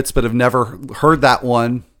radio hits, but have never heard that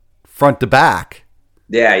one front to back.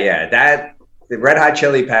 Yeah. The Red Hot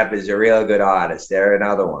Chili Peppers are a real good artist. They're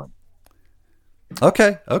another one.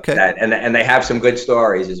 Okay. And they have some good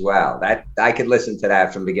stories as well. That I could listen to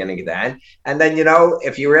that from beginning to end. And then,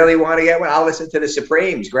 if you really want to get one, I'll listen to the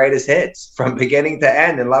Supremes' greatest hits from beginning to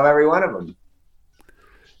end and love every one of them.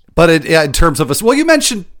 But in terms of you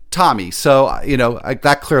mentioned Tommy, so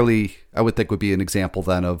that clearly I would think would be an example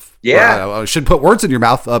then of. Yeah, I shouldn't put words in your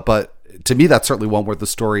mouth, but to me that's certainly one where the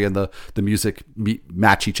story and the music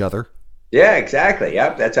match each other. Yeah, exactly.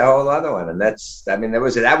 Yep, that's a whole other one, and that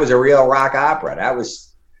was a real rock opera. That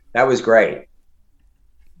was great.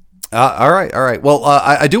 All right. Well,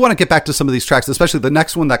 I do want to get back to some of these tracks, especially the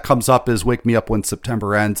next one that comes up is "Wake Me Up When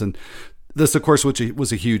September Ends," and this, of course, which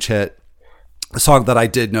was a huge hit, a song that I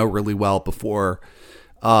did know really well before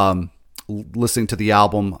listening to the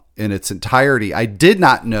album in its entirety. I did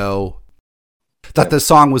not know that this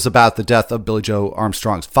song was about the death of Billie Joe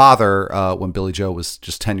Armstrong's father when Billie Joe was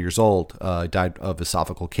just 10 years old. Died of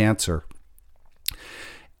esophageal cancer.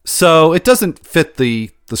 So it doesn't fit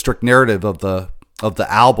the strict narrative of the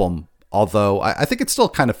album, although I think it still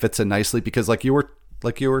kind of fits in nicely because like you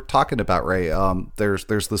were talking about, Ray,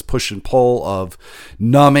 there's this push and pull of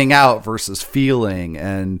numbing out versus feeling,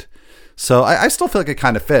 and so I still feel like it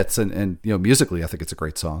kind of fits, and musically I think it's a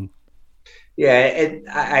great song. Yeah,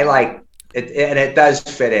 I like it, and it does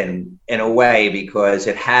fit in a way because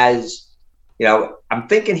it has, I'm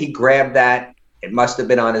thinking he grabbed that. It must have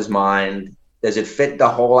been on his mind. Does it fit the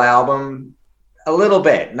whole album? A little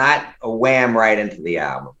bit, not a wham right into the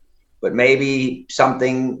album, but maybe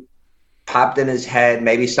something popped in his head.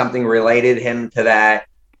 Maybe something related him to that.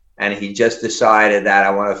 And he just decided that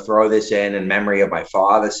I want to throw this in memory of my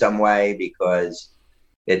father some way because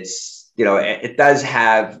it's, it does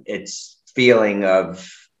have its feeling of,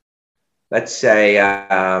 let's say,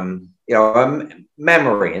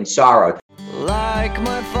 memory and sorrow. Like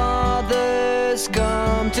my father's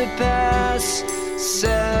come to pass,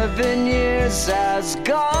 7 years has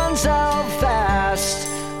gone so fast.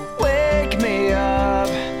 Wake me up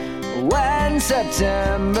when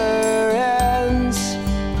September ends.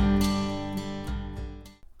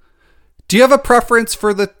 Do you have a preference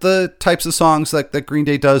for the types of songs that Green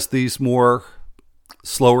Day does, these more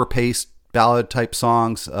slower paced ballad type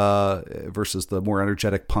songs versus the more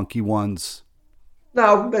energetic punky ones?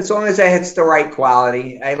 No, as long as it's the right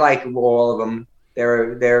quality. I like all of them.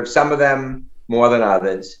 There are some of them more than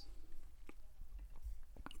others.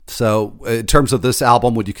 So in terms of this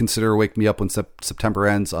album, would you consider Wake Me Up When September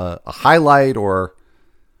Ends a highlight or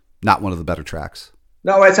not one of the better tracks?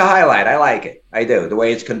 No, it's a highlight. I like it. I do. The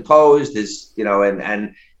way it's composed is,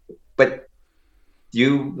 but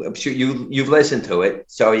you've listened to it,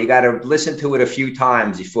 so you got to listen to it a few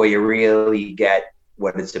times before you really get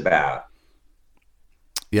what it's about.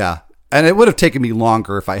 Yeah, and it would have taken me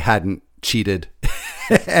longer if I hadn't cheated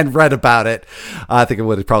and read about it. I think it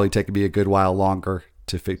would have probably taken me a good while longer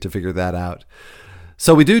to figure that out.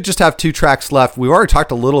 So we do just have 2 tracks left. We already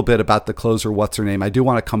talked a little bit about the closer, What's Her Name. I do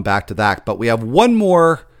want to come back to that, but we have one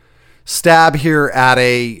more stab here at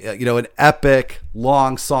an epic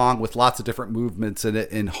long song with lots of different movements in it,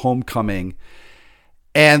 in Homecoming.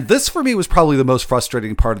 And this for me was probably the most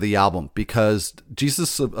frustrating part of the album because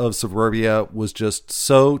Jesus of Suburbia was just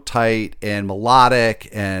so tight and melodic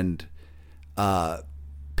and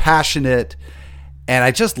passionate, and I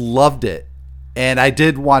just loved it. And I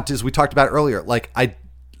did want to, as we talked about earlier, like I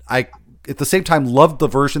at the same time loved the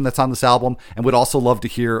version that's on this album and would also love to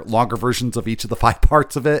hear longer versions of each of the 5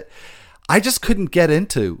 parts of it. I just couldn't get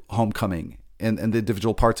into Homecoming and the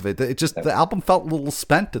individual parts of it. The album felt a little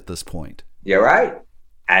spent at this point. You're right.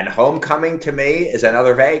 And Homecoming to me is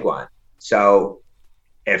another vague one. So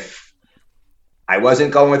if I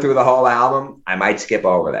wasn't going through the whole album, I might skip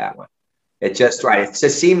over that one. It just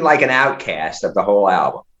seemed like an outcast of the whole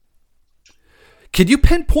album. Can you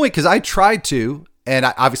pinpoint, because I tried to, and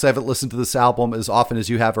I obviously haven't listened to this album as often as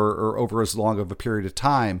you have, or over as long of a period of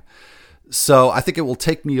time. So I think it will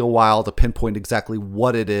take me a while to pinpoint exactly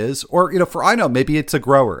what it is. Or, for I know, maybe it's a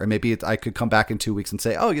grower, and maybe I could come back in 2 weeks and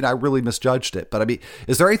say, oh, I really misjudged it. But I mean,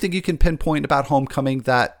 is there anything you can pinpoint about Homecoming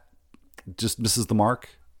that just misses the mark?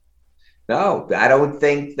 No, I don't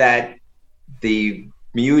think that the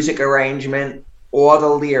music arrangement or the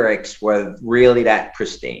lyrics were really that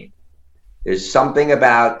pristine. There's something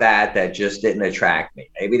about that just didn't attract me.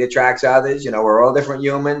 Maybe it attracts others. We're all different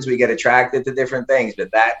humans. We get attracted to different things,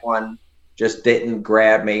 but that one just didn't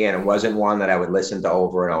grab me, and it wasn't one that I would listen to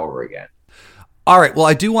over and over again. All right. Well,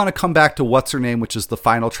 I do want to come back to What's Her Name, which is the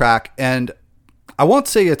final track. And I won't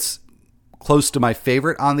say it's close to my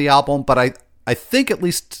favorite on the album, but I think at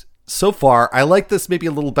least so far, I like this maybe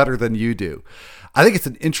a little better than you do. I think it's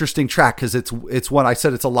an interesting track because it's one, I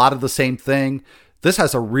said it's a lot of the same thing. This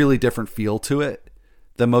has a really different feel to it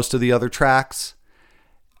than most of the other tracks.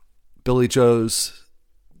 Billie Joe's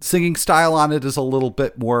singing style on it is a little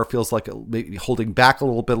bit more, feels like maybe holding back a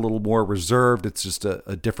little bit, a little more reserved. It's just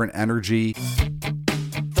a different energy.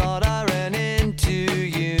 Thought I ran into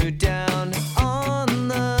you down on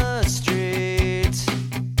the street.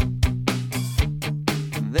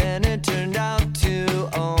 Then it turned out to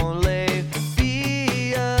only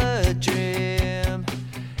be a dream.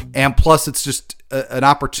 And plus, it's just an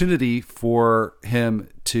opportunity for him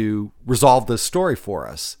to resolve this story for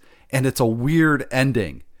us. And it's a weird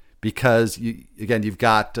ending because, you've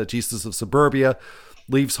got Jesus of Suburbia,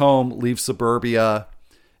 leaves home, leaves Suburbia,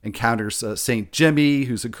 encounters St. Jimmy,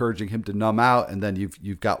 who's encouraging him to numb out. And then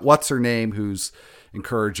you've got What's Her Name, who's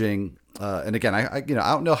encouraging, and again, I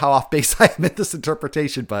don't know how off base I am in this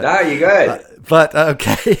interpretation, but no, you're good. But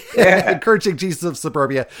okay, Yeah. encouraging Jesus of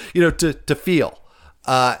Suburbia, to feel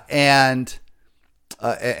and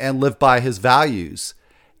live by his values.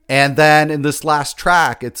 And then in this last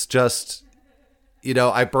track, it's just,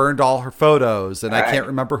 I burned all her photos and I can't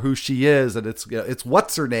remember who she is. And it's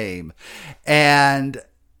What's Her Name. And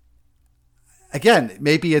again,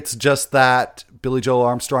 maybe it's just that Billie Joe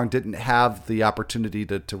Armstrong didn't have the opportunity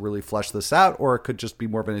to really flesh this out, or it could just be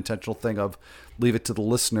more of an intentional thing of leave it to the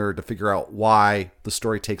listener to figure out why the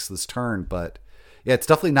story takes this turn. But yeah, it's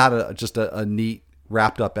definitely not just a neat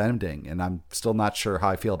wrapped up ending. And I'm still not sure how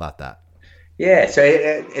I feel about that. Yeah, so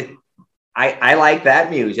I like that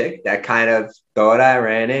music, that kind of thought I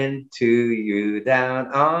ran into you down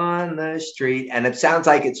on the street. And it sounds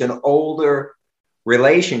like it's an older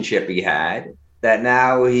relationship he had that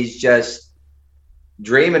now he's just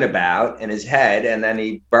dreaming about in his head. And then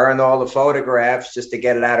he burned all the photographs just to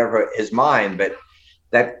get it out of his mind. But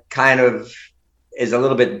that kind of is a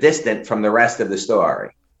little bit distant from the rest of the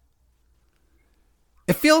story.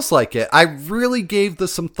 It feels like it. I really gave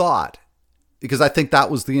this some thought, because I think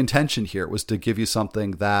that was the intention here, was to give you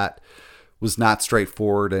something that was not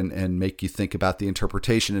straightforward and make you think about the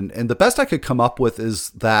interpretation. And the best I could come up with is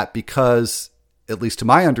that because, at least to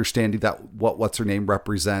my understanding, that What's Her Name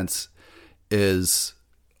represents is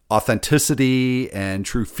authenticity and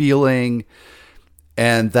true feeling,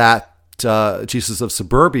 and that Jesus of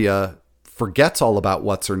Suburbia forgets all about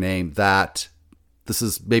What's Her Name, that this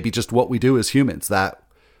is maybe just what we do as humans, that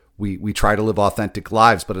we try to live authentic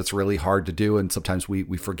lives, but it's really hard to do. And sometimes we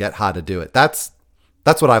forget how to do it. That's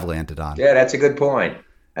what I've landed on. Yeah, that's a good point.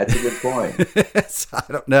 That's a good point. I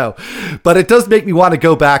don't know, but it does make me want to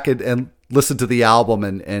go back and listen to the album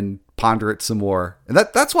and ponder it some more. And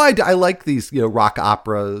that's why I like these, rock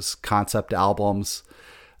operas, concept albums,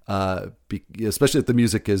 especially if the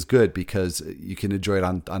music is good, because you can enjoy it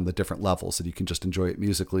on the different levels, and you can just enjoy it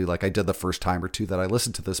musically. Like I did the first time or two that I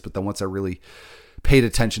listened to this, but then once I really paid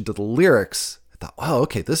attention to the lyrics, I thought, wow,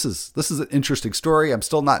 okay, this is an interesting story. I'm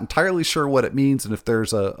still not entirely sure what it means and if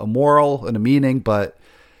there's a moral and a meaning, but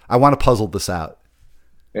I want to puzzle this out.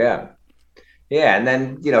 Yeah. Yeah. And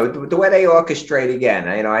then, the way they orchestrate again,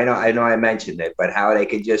 I know I mentioned it, but how they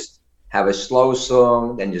could just have a slow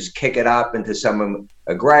song and just kick it up into some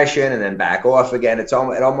aggression and then back off again. It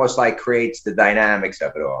almost like creates the dynamics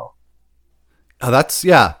of it all. Oh, that's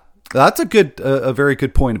a very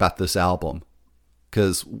good point about this album.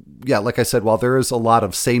 Because, yeah, like I said, while there is a lot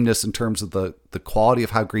of sameness in terms of the quality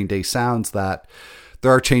of how Green Day sounds, that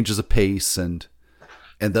there are changes of pace and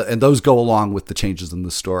those go along with the changes in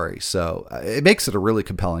the story. So it makes it a really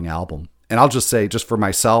compelling album. And I'll just say, just for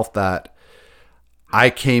myself, that I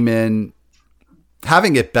came in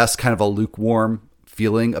having at best kind of a lukewarm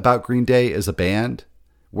feeling about Green Day as a band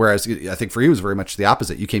Whereas I think for you it was very much the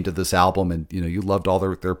opposite. You came to this album and, you loved all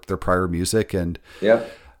their prior music. And Yeah.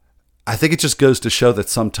 I think it just goes to show that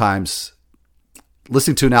sometimes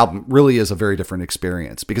listening to an album really is a very different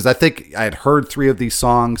experience, because I think I had heard 3 of these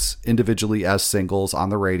songs individually as singles on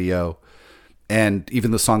the radio. And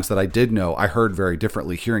even the songs that I did know, I heard very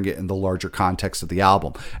differently hearing it in the larger context of the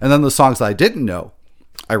album. And then the songs that I didn't know,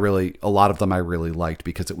 a lot of them I really liked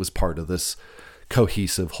because it was part of this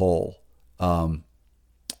cohesive whole.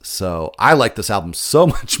 So I like this album so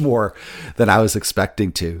much more than I was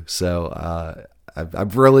expecting to. So I'm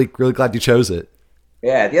really, really glad you chose it.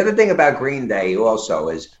 Yeah. The other thing about Green Day also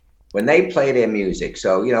is when they play their music.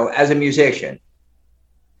 So, as a musician,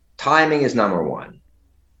 timing is number one.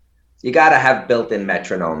 You got to have built-in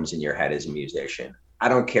metronomes in your head as a musician. I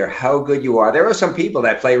don't care how good you are. There are some people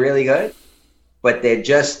that play really good, but they're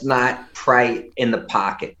just not right in the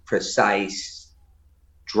pocket, precise,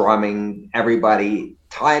 drumming, everybody.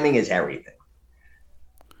 Timing is everything.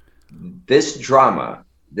 This drummer,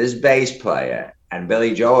 this bass player, and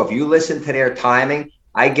Billy Joe, if you listen to their timing,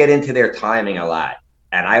 I get into their timing a lot.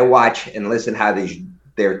 And I watch and listen how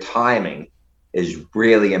their timing is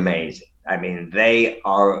really amazing. I mean, they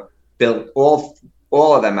are built,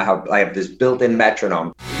 all of them have this built-in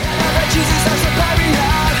metronome.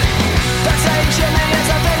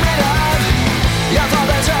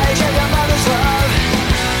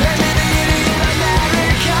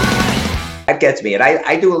 That gets me. And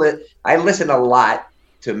I listen a lot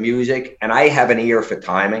to music, and I have an ear for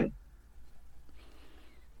timing.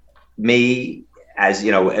 Me, as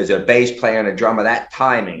a bass player and a drummer, that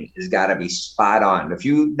timing has got to be spot on. If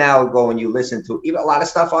you now go and you listen to even a lot of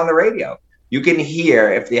stuff on the radio, you can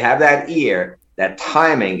hear, if you have that ear, that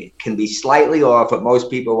timing can be slightly off, but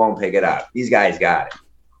most people won't pick it up. These guys got it.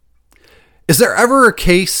 Is there ever a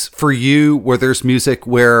case for you where there's music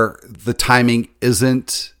where the timing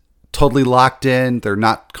isn't totally locked in, they're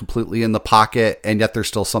not completely in the pocket, and yet there's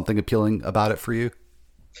still something appealing about it for you?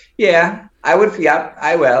 Yeah, I would. Yeah,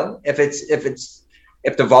 I will. If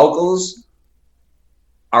the vocals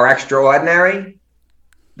are extraordinary,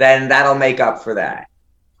 then that'll make up for that.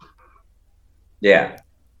 Yeah.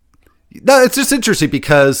 No, it's just interesting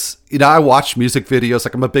because, I watch music videos.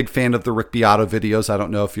 Like, I'm a big fan of the Rick Beato videos. I don't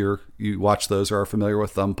know if you watch those or are familiar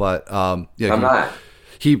with them, but I'm not.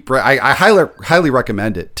 I highly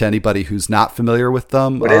recommend it to anybody who's not familiar with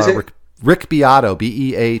them. What is it? Rick Beato,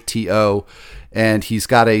 Beato, and he's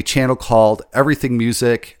got a channel called Everything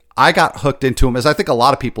Music. I got hooked into him, as I think a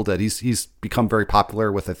lot of people did. He's become very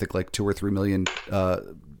popular with, I think, like 2 or 3 million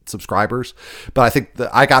subscribers. But I think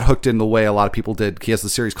that I got hooked in the way a lot of people did. He has the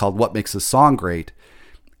series called What Makes a Song Great,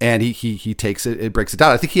 and he takes it breaks it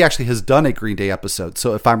down. I think he actually has done a Green Day episode.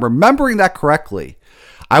 So if I'm remembering that correctly,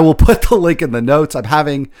 I will put the link in the notes. I'm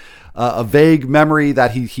having a vague memory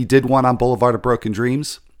that he did one on Boulevard of Broken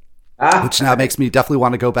Dreams, which now makes me definitely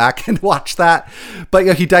want to go back and watch that.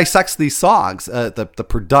 But he dissects these songs, the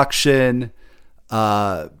production.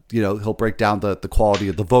 He'll break down the quality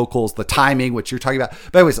of the vocals, the timing, which you're talking about.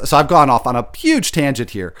 But anyways, so I've gone off on a huge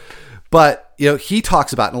tangent here. But he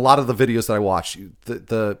talks about, in a lot of the videos that I watch,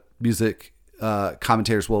 the music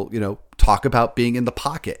commentators will talk about being in the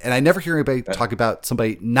pocket, and I never hear anybody talk about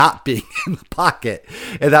somebody not being in the pocket.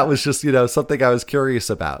 And that was just something I was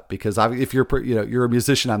curious about, because if you're you're a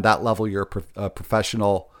musician on that level, you're a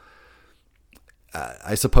professional.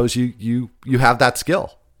 I suppose you have that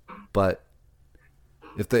skill, but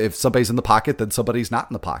if somebody's in the pocket, then somebody's not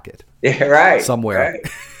in the pocket. Yeah, right. Somewhere. Right.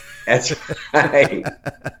 That's right.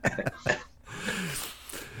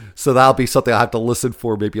 So that'll be something I'll have to listen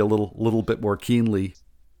for maybe a little bit more keenly.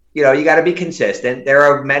 You got to be consistent. There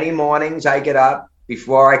are many mornings I get up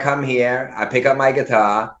before I come here. I pick up my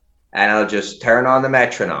guitar and I'll just turn on the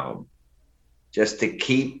metronome just to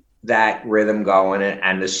keep that rhythm going.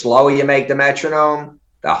 And the slower you make the metronome,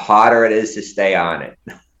 the harder it is to stay on it.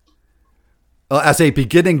 Well, as a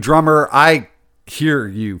beginning drummer, I hear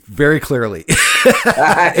you very clearly.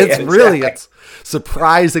 It's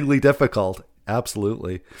surprisingly difficult.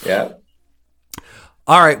 Absolutely. Yeah.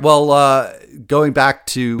 All right. Well, going back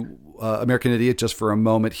to American Idiot just for a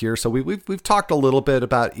moment here. So we've talked a little bit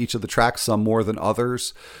about each of the tracks, some more than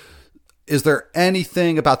others. Is there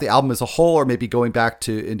anything about the album as a whole, or maybe going back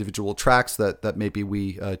to individual tracks that maybe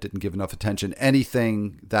we didn't give enough attention?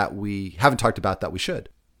 Anything that we haven't talked about that we should?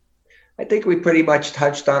 I think we pretty much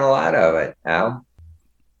touched on a lot of it, Al.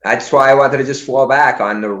 That's why I wanted to just fall back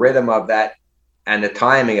on the rhythm of that and the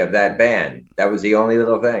timing of that band. That was the only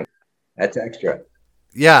little thing. That's extra.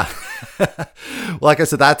 Yeah. Well, like I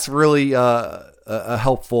said, that's really a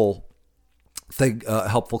helpful thing,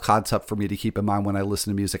 helpful concept for me to keep in mind when I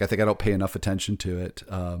listen to music. I think I don't pay enough attention to it.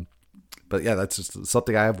 But yeah, that's just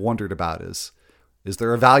something I have wondered about is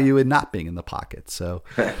there a value in not being in the pocket? So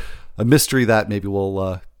a mystery that maybe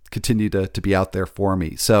will continue to be out there for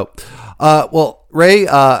me. So, well, Ray,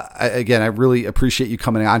 again, I really appreciate you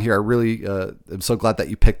coming on here. I really am so glad that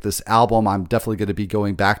you picked this album. I'm definitely going to be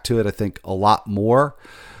going back to it, I think, a lot more.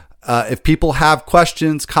 If people have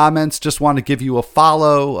questions, comments, just want to give you a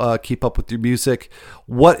follow, keep up with your music,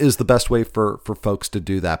 what is the best way for folks to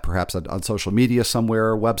do that? Perhaps on social media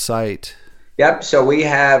somewhere, website? Yep. So we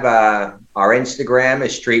have our Instagram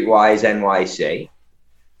is Streetwise NYC.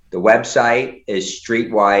 The website is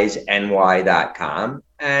streetwiseny.com.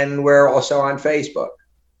 And we're also on Facebook.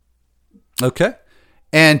 Okay.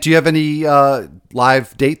 And do you have any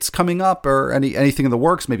live dates coming up or anything in the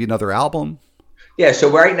works? Maybe another album? Yeah, so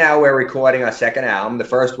right now we're recording our second album. The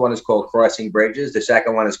first one is called Crossing Bridges. The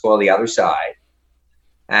second one is called The Other Side.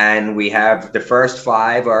 And we have the first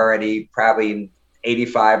 5 already probably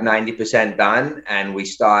 85, 90% done. And we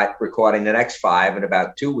start recording the next 5 in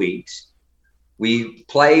about 2 weeks. We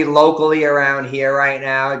play locally around here right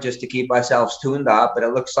now just to keep ourselves tuned up. But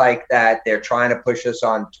it looks like that they're trying to push us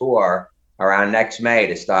on tour around next May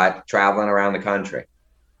to start traveling around the country.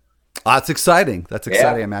 That's exciting. That's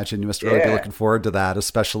exciting. Yeah. I imagine you must really be looking forward to that,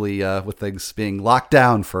 especially with things being locked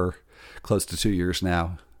down for close to 2 years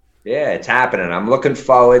now. Yeah, it's happening. I'm looking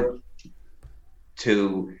forward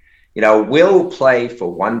to, we'll play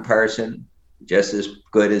for one person just as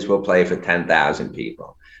good as we'll play for 10,000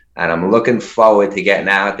 people. And I'm looking forward to getting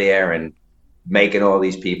out there and making all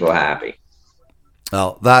these people happy.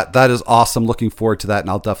 Well, that is awesome. Looking forward to that. And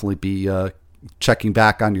I'll definitely be checking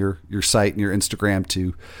back on your site and your Instagram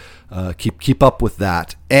to keep up with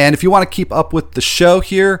that. And if you want to keep up with the show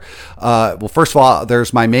here, well, first of all,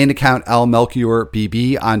 there's my main account, Al Melchior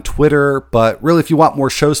BB on Twitter. But really, if you want more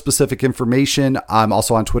show specific information, I'm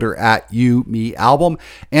also on Twitter at YouMeAlbum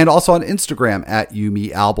and also on Instagram at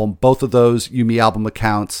YouMeAlbum. Both of those YouMeAlbum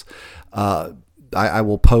accounts. I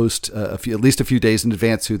will post at least a few days in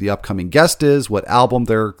advance who the upcoming guest is, what album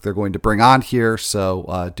they're going to bring on here.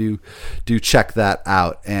 So do check that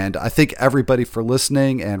out. And I thank everybody for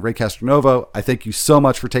listening. And Ray Castronovo, I thank you so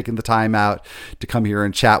much for taking the time out to come here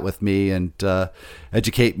and chat with me and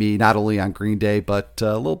educate me not only on Green Day, but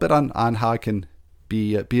a little bit on how I can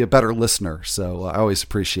be a better listener. So I always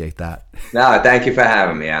appreciate that. No, thank you for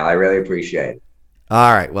having me, Al. I really appreciate it.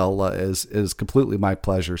 All right. Well, it is completely my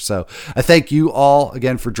pleasure. So I thank you all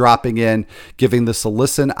again for dropping in, giving this a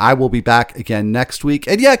listen. I will be back again next week.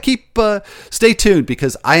 And yeah, stay tuned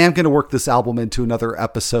because I am going to work this album into another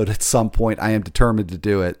episode at some point. I am determined to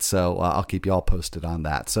do it. So I'll keep you all posted on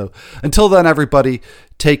that. So until then, everybody,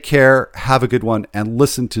 take care, have a good one, and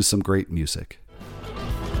listen to some great music. Live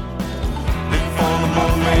for the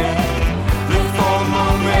moment, live for the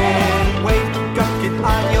moment. Wake up, get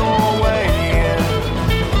on your way.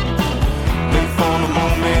 Live for the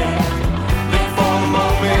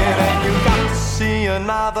moment, and you got to see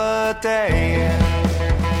another day.